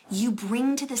what you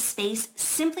bring to the space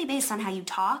simply based on how you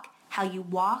talk, how you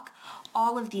walk,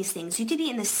 all of these things. You could be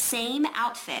in the same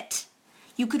outfit.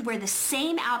 You could wear the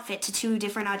same outfit to two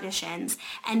different auditions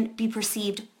and be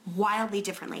perceived wildly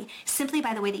differently simply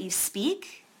by the way that you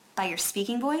speak, by your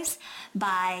speaking voice,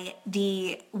 by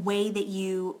the way that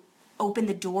you open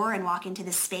the door and walk into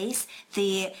the space,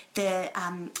 the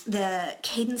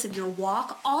cadence of your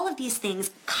walk, all of these things.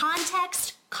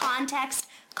 Context.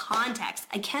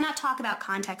 I cannot talk about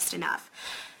context enough.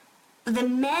 The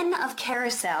men of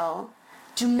Carousel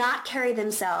do not carry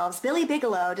themselves. Billy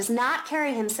Bigelow does not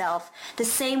carry himself the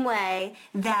same way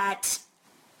that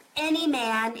any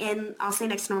man in, I'll say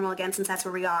Next to Normal again since that's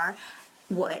where we are,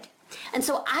 would. And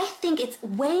so I think it's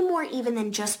way more even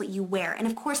than just what you wear. And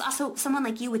of course, also someone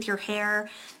like you with your hair,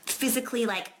 physically,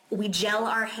 like we gel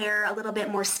our hair a little bit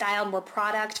more styled, more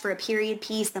product for a period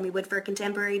piece than we would for a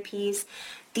contemporary piece.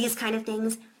 These kind of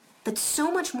things. but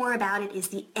so much more about it is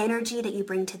the energy that you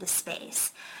bring to the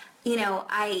space. You know,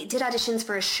 I did auditions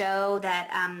for a show that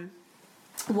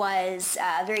was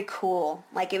very cool.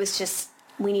 Like, it was just,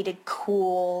 we needed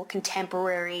cool,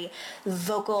 contemporary,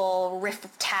 vocal,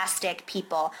 riff-tastic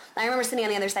people. I remember sitting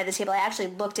on the other side of the table. I actually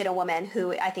looked at a woman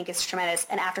who I think is tremendous,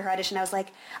 and after her audition, I was like,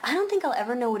 I don't think I'll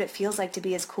ever know what it feels like to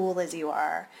be as cool as you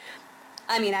are.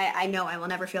 I mean, I know I will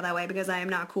never feel that way because I am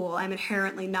not cool. I'm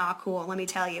inherently not cool, let me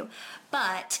tell you.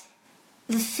 But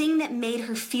the thing that made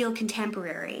her feel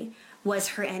contemporary was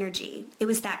her energy. It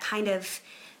was that kind of,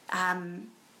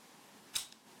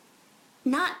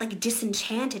 not like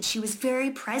disenchanted. She was very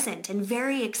present and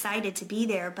very excited to be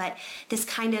there, but this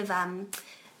kind of,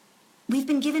 we've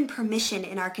been given permission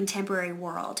in our contemporary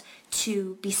world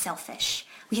to be selfish.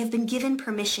 We have been given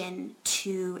permission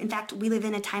to, in fact, we live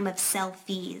in a time of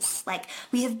selfies. Like,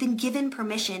 we have been given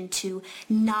permission to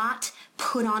not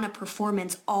put on a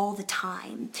performance all the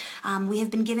time. We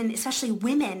have been given, especially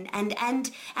women and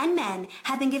men,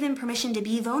 have been given permission to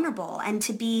be vulnerable and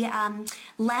to be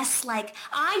less like,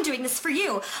 I'm doing this for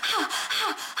you. Ha,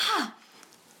 ha, ha.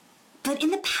 But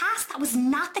in the past, that was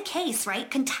not the case, right?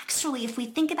 Contextually, if we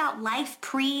think about life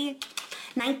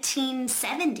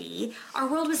pre-1970, our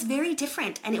world was very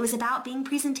different, and it was about being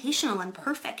presentational and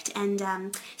perfect and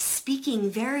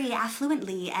speaking very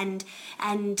affluently, and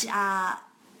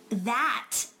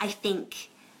that, I think,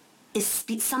 is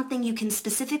something you can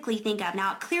specifically think of.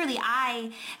 Now, clearly,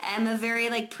 I am a very,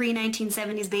 like,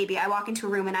 pre-1970s baby. I walk into a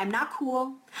room and I'm not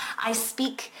cool. I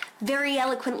speak very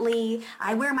eloquently.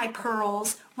 I wear my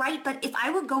pearls, right? But if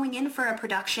I were going in for a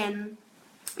production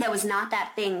that was not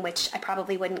that thing, which I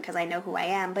probably wouldn't because I know who I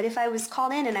am, but if I was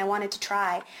called in and I wanted to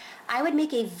try, I would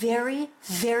make a very,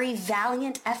 very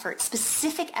valiant effort,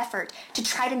 specific effort, to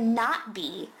try to not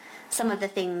be some of the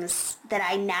things that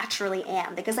I naturally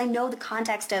am, because I know the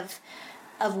context of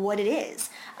what it is.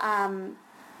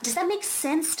 Does that make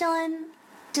sense, Dylan?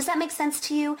 Does that make sense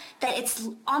to you? That it's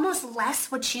almost less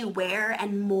what you wear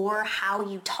and more how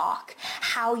you talk,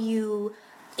 how you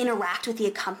interact with the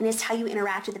accompanist, how you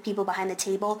interact with the people behind the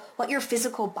table, what your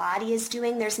physical body is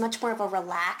doing. There's much more of a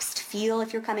relaxed feel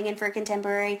if you're coming in for a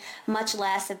contemporary, much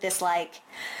less of this, like,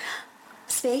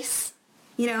 space,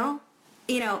 you know?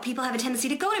 You know, people have a tendency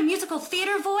to go to musical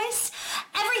theater voice.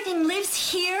 Everything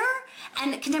lives here.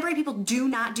 And contemporary people do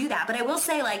not do that. But I will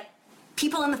say, like,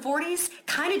 people in the 40s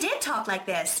kind of did talk like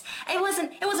this. It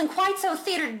wasn't quite so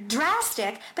theater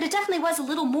drastic, but it definitely was a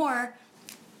little more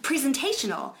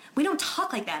presentational. We don't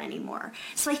talk like that anymore.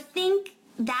 So I think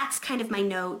that's kind of my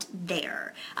note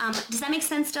there. Does that make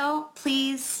sense still?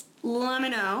 Please let me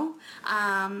know.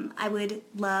 I would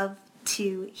love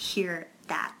to hear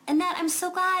that. And that I'm so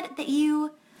glad that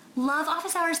you love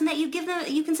office hours and that you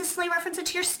consistently reference it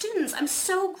to your students. I'm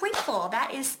so grateful.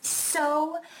 That is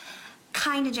so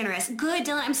kind and generous. Good,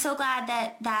 Dylan. I'm so glad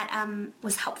that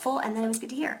was helpful and that it was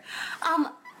good to hear.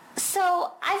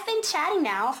 So I've been chatting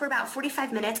now for about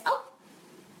 45 minutes. Oh,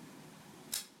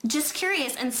 just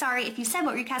curious, and sorry if you said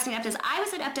what were you casting at UPTAS. I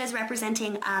was at UPTAS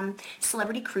representing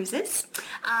Celebrity Cruises,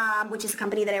 which is a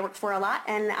company that I work for a lot,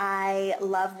 and I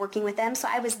love working with them. So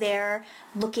I was there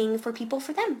looking for people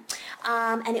for them,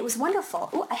 and it was wonderful.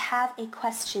 Oh, I have a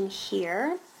question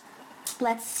here.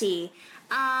 Let's see.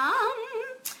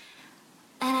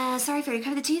 Sorry for your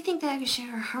comment. Do you think that I could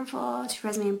share are harmful to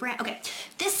resume and brand? Okay,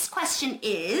 this question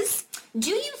is,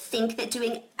 do you think that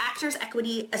doing Actors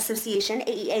Equity Association,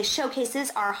 AEA,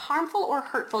 showcases are harmful or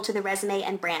hurtful to the resume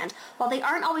and brand? While they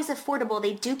aren't always affordable,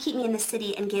 they do keep me in the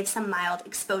city and give some mild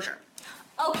exposure.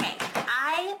 Okay,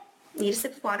 I need a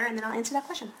sip of water and then I'll answer that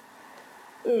question.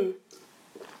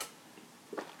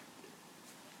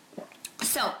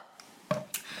 So,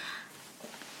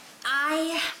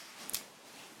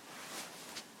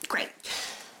 great.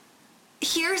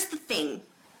 Here's the thing.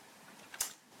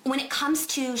 When it comes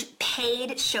to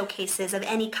paid showcases of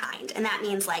any kind, and that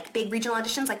means like big regional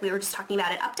auditions like we were just talking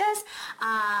about at UPTAS,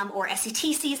 or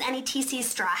SCTCs, NETCs,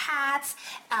 Straw Hats,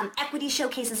 equity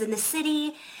showcases in the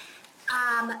city,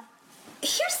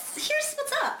 here's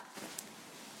what's up.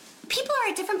 People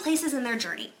are at different places in their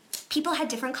journey. People had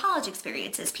different college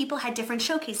experiences. People had different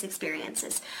showcase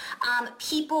experiences.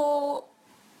 People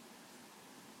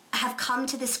have come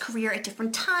to this career at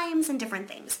different times and different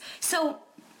things. So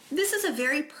this is a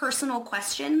very personal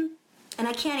question, and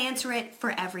I can't answer it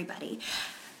for everybody.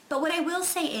 But what I will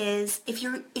say is, if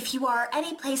you are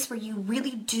at a place where you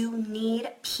really do need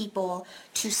people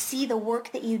to see the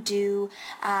work that you do,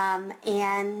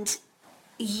 and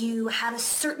you have a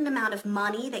certain amount of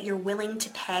money that you're willing to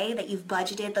pay, that you've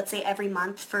budgeted, let's say every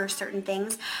month for certain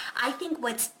things, I think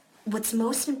what's what's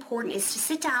most important is to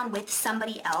sit down with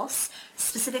somebody else,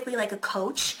 specifically like a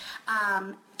coach,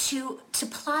 to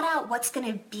plot out what's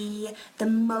going to be the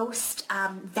most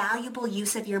valuable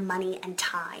use of your money and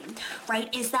time,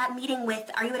 right? Is that meeting with,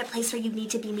 are you at a place where you need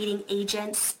to be meeting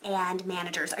agents and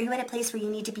managers? Are you at a place where you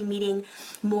need to be meeting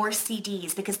more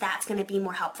CDs because that's going to be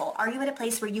more helpful? Are you at a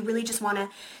place where you really just want to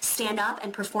stand up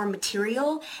and perform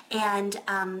material and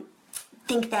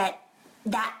think that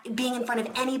being in front of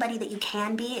anybody that you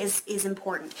can be is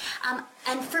important.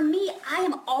 And for me, I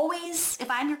am always, if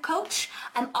I'm your coach,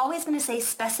 I'm always going to say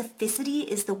specificity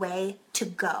is the way to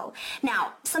go.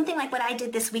 Now, something like what I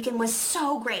did this weekend was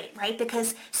so great, right?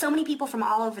 Because so many people from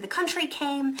all over the country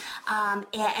came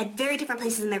at very different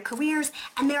places in their careers,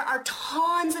 and there are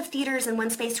tons of theaters in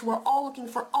one space who are all looking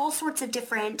for all sorts of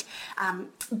different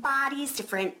bodies,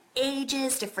 different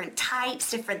ages, different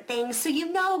types, different things. So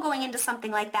going into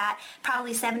something like that,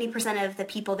 probably 70% of the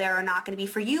people there are not going to be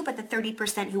for you, but the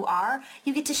 30% who are,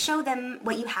 you get to show them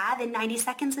what you have in 90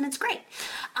 seconds, and it's great.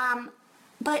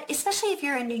 But especially if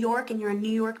you're in New York and you're a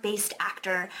New York-based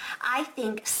actor, I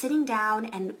think sitting down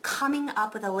and coming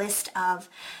up with a list of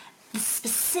the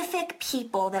specific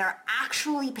people that are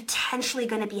actually potentially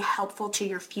going to be helpful to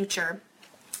your future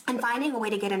and finding a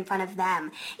way to get in front of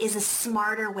them is a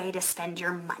smarter way to spend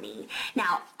your money.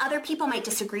 Now, other people might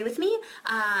disagree with me.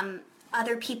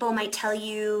 Other people might tell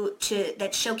you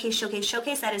that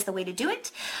showcase, that is the way to do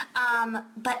it.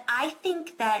 But I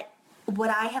think that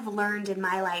what I have learned in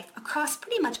my life across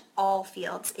pretty much all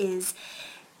fields is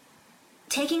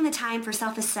taking the time for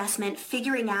self-assessment,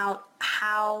 figuring out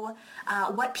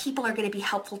what people are going to be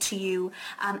helpful to you,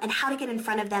 and how to get in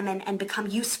front of them and become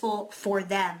useful for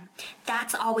them.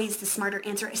 That's always the smarter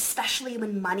answer, especially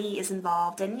when money is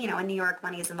involved. And, in New York,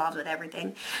 money is involved with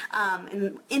everything.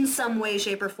 And in some way,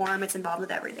 shape, or form, it's involved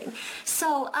with everything.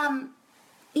 So,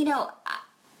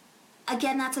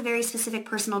 again, that's a very specific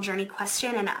personal journey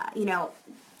question. And,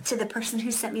 to the person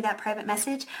who sent me that private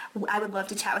message, I would love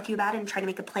to chat with you about it and try to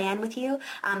make a plan with you.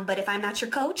 But if I'm not your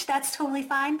coach, that's totally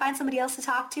fine. Find somebody else to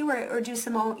talk to or do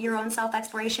your own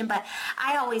self-exploration. But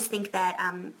I always think that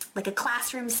like a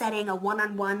classroom setting, a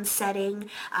one-on-one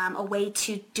setting, a way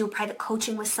to do private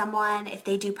coaching with someone, if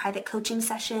they do private coaching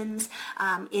sessions,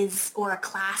 or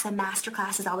a master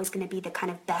class is always going to be the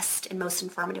kind of best and most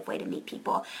informative way to meet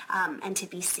people and to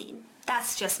be seen.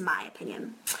 That's just my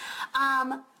opinion.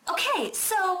 Okay,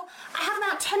 so I have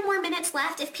about 10 more minutes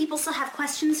left if people still have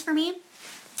questions for me.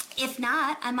 If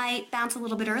not, I might bounce a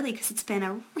little bit early because it's been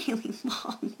a really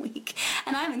long week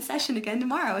and I'm in session again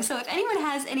tomorrow. So if anyone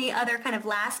has any other kind of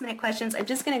last minute questions, I'm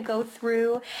just going to go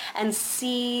through and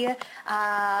see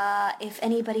if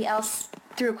anybody else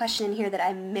threw a question in here that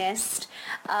I missed.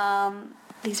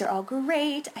 These are all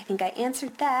great. I think I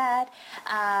answered that.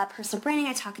 Personal branding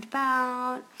I talked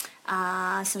about.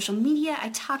 Social media I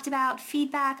talked about.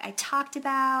 Feedback I talked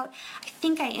about. I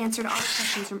think I answered all the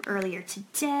questions from earlier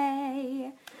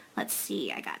today. Let's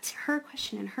see. I got her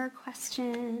question and her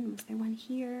question. Was there one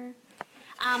here?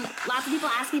 Lots of people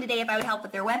asked me today if I would help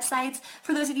with their websites.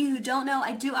 For those of you who don't know,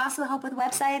 I do also help with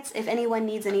websites. If anyone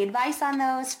needs any advice on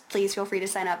those, please feel free to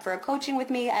sign up for a coaching with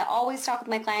me. I always talk with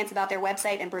my clients about their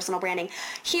website and personal branding.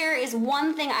 Here is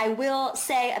one thing I will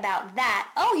say about that.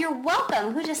 Oh, you're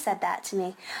welcome. Who just said that to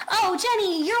me? Oh,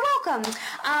 Jenny, you're welcome.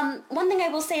 One thing I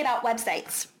will say about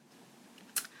websites.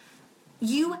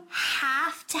 You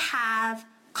have to have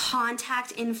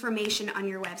contact information on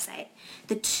your website.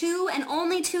 The two and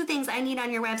only two things I need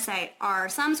on your website are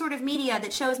some sort of media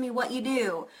that shows me what you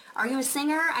do. Are you a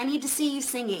singer? I need to see you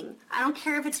singing. I don't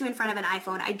care if it's you in front of an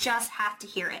iPhone. I just have to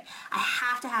hear it. I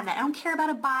have to have that. I don't care about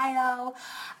a bio.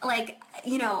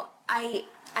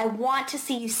 I want to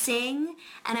see you sing,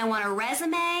 and I want a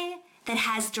resume that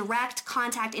has direct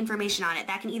contact information on it.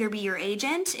 That can either be your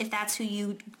agent, if that's who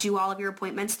you do all of your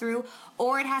appointments through,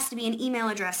 or it has to be an email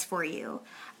address for you.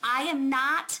 I am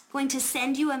not going to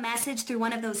send you a message through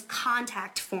one of those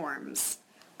contact forms.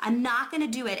 I'm not going to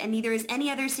do it, and neither is any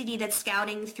other CD that's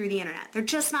scouting through the internet. They're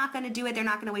just not going to do it. They're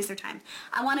not going to waste their time.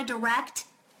 I want a direct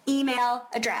email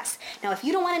address. Now, if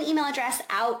you don't want an email address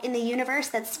out in the universe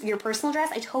that's your personal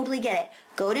address, I totally get it.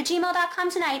 Go to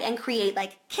gmail.com tonight and create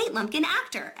Kate Lumpkin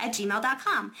Actor at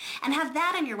gmail.com and have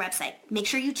that on your website. Make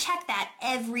sure you check that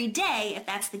every day if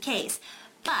that's the case.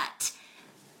 But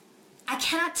I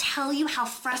cannot tell you how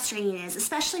frustrating it is,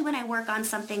 especially when I work on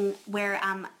something where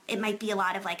it might be a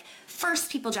lot of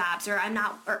first jobs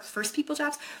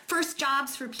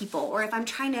for people, or if I'm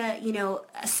trying to,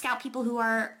 scout people who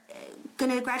are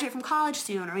going to graduate from college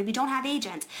soon, or maybe don't have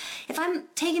agents. If I'm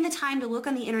taking the time to look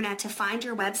on the internet to find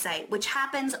your website, which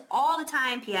happens all the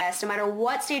time, PS, no matter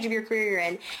what stage of your career you're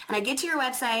in, and I get to your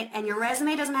website and your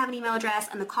resume doesn't have an email address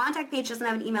and the contact page doesn't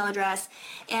have an email address,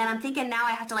 and I'm thinking now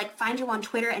I have to like find you on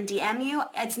Twitter and DM you,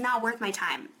 it's not worth my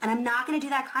time. And I'm not going to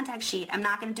do that contact sheet. I'm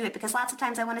not going to do it because lots of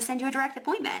times I want to send you a direct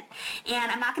appointment.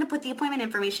 And I'm not going to put the appointment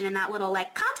information in that little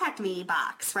like contact me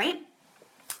box, right?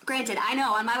 Granted, I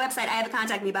know on my website I have a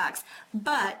contact me box,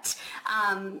 but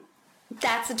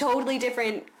that's a totally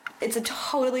different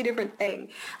thing.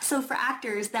 So for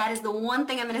actors, that is the one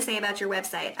thing I'm going to say about your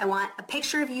website. I want a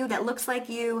picture of you that looks like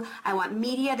you. I want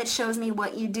media that shows me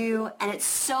what you do. And it's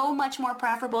so much more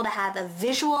preferable to have a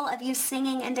visual of you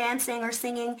singing and dancing or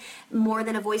singing more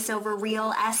than a voiceover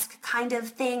reel-esque kind of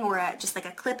thing, or just like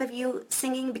a clip of you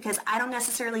singing, because I don't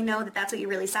necessarily know that that's what you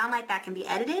really sound like. That can be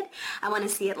edited. I want to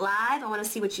see it live. I want to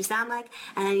see what you sound like.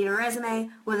 And I need a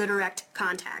resume with a direct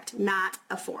contact, not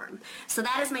a form. So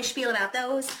that is my spiel about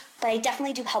those. But I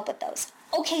definitely do help with those.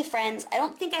 Okay, friends, I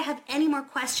don't think I have any more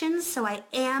questions, so I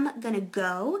am going to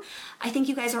go. I think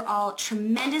you guys are all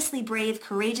tremendously brave,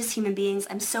 courageous human beings.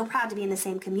 I'm so proud to be in the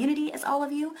same community as all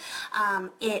of you.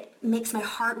 It makes my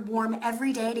heart warm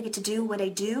every day to get to do what I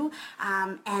do,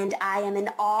 and I am in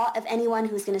awe of anyone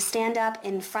who's going to stand up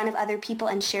in front of other people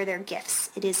and share their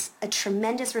gifts. It is a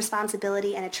tremendous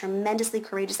responsibility and a tremendously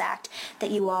courageous act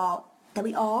that we all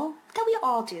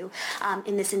do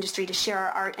in this industry, to share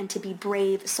our art and to be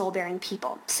brave, soul-bearing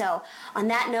people. So on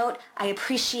that note, I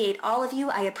appreciate all of you.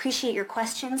 I appreciate your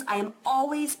questions. I am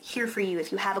always here for you.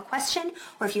 If you have a question,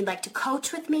 or if you'd like to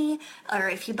coach with me, or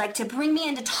if you'd like to bring me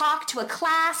in to talk to a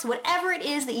class, whatever it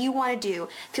is that you want to do,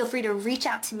 feel free to reach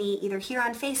out to me either here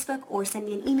on Facebook or send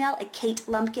me an email at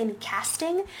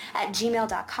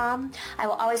katelumpkincasting@gmail.com. I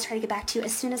will always try to get back to you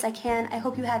as soon as I can. I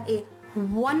hope you have a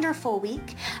wonderful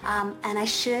week, and I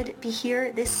should be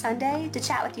here this Sunday to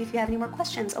chat with you if you have any more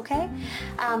questions, okay?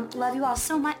 Love you all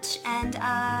so much, and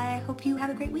I hope you have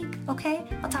a great week, okay?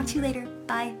 I'll talk to you later.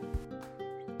 Bye.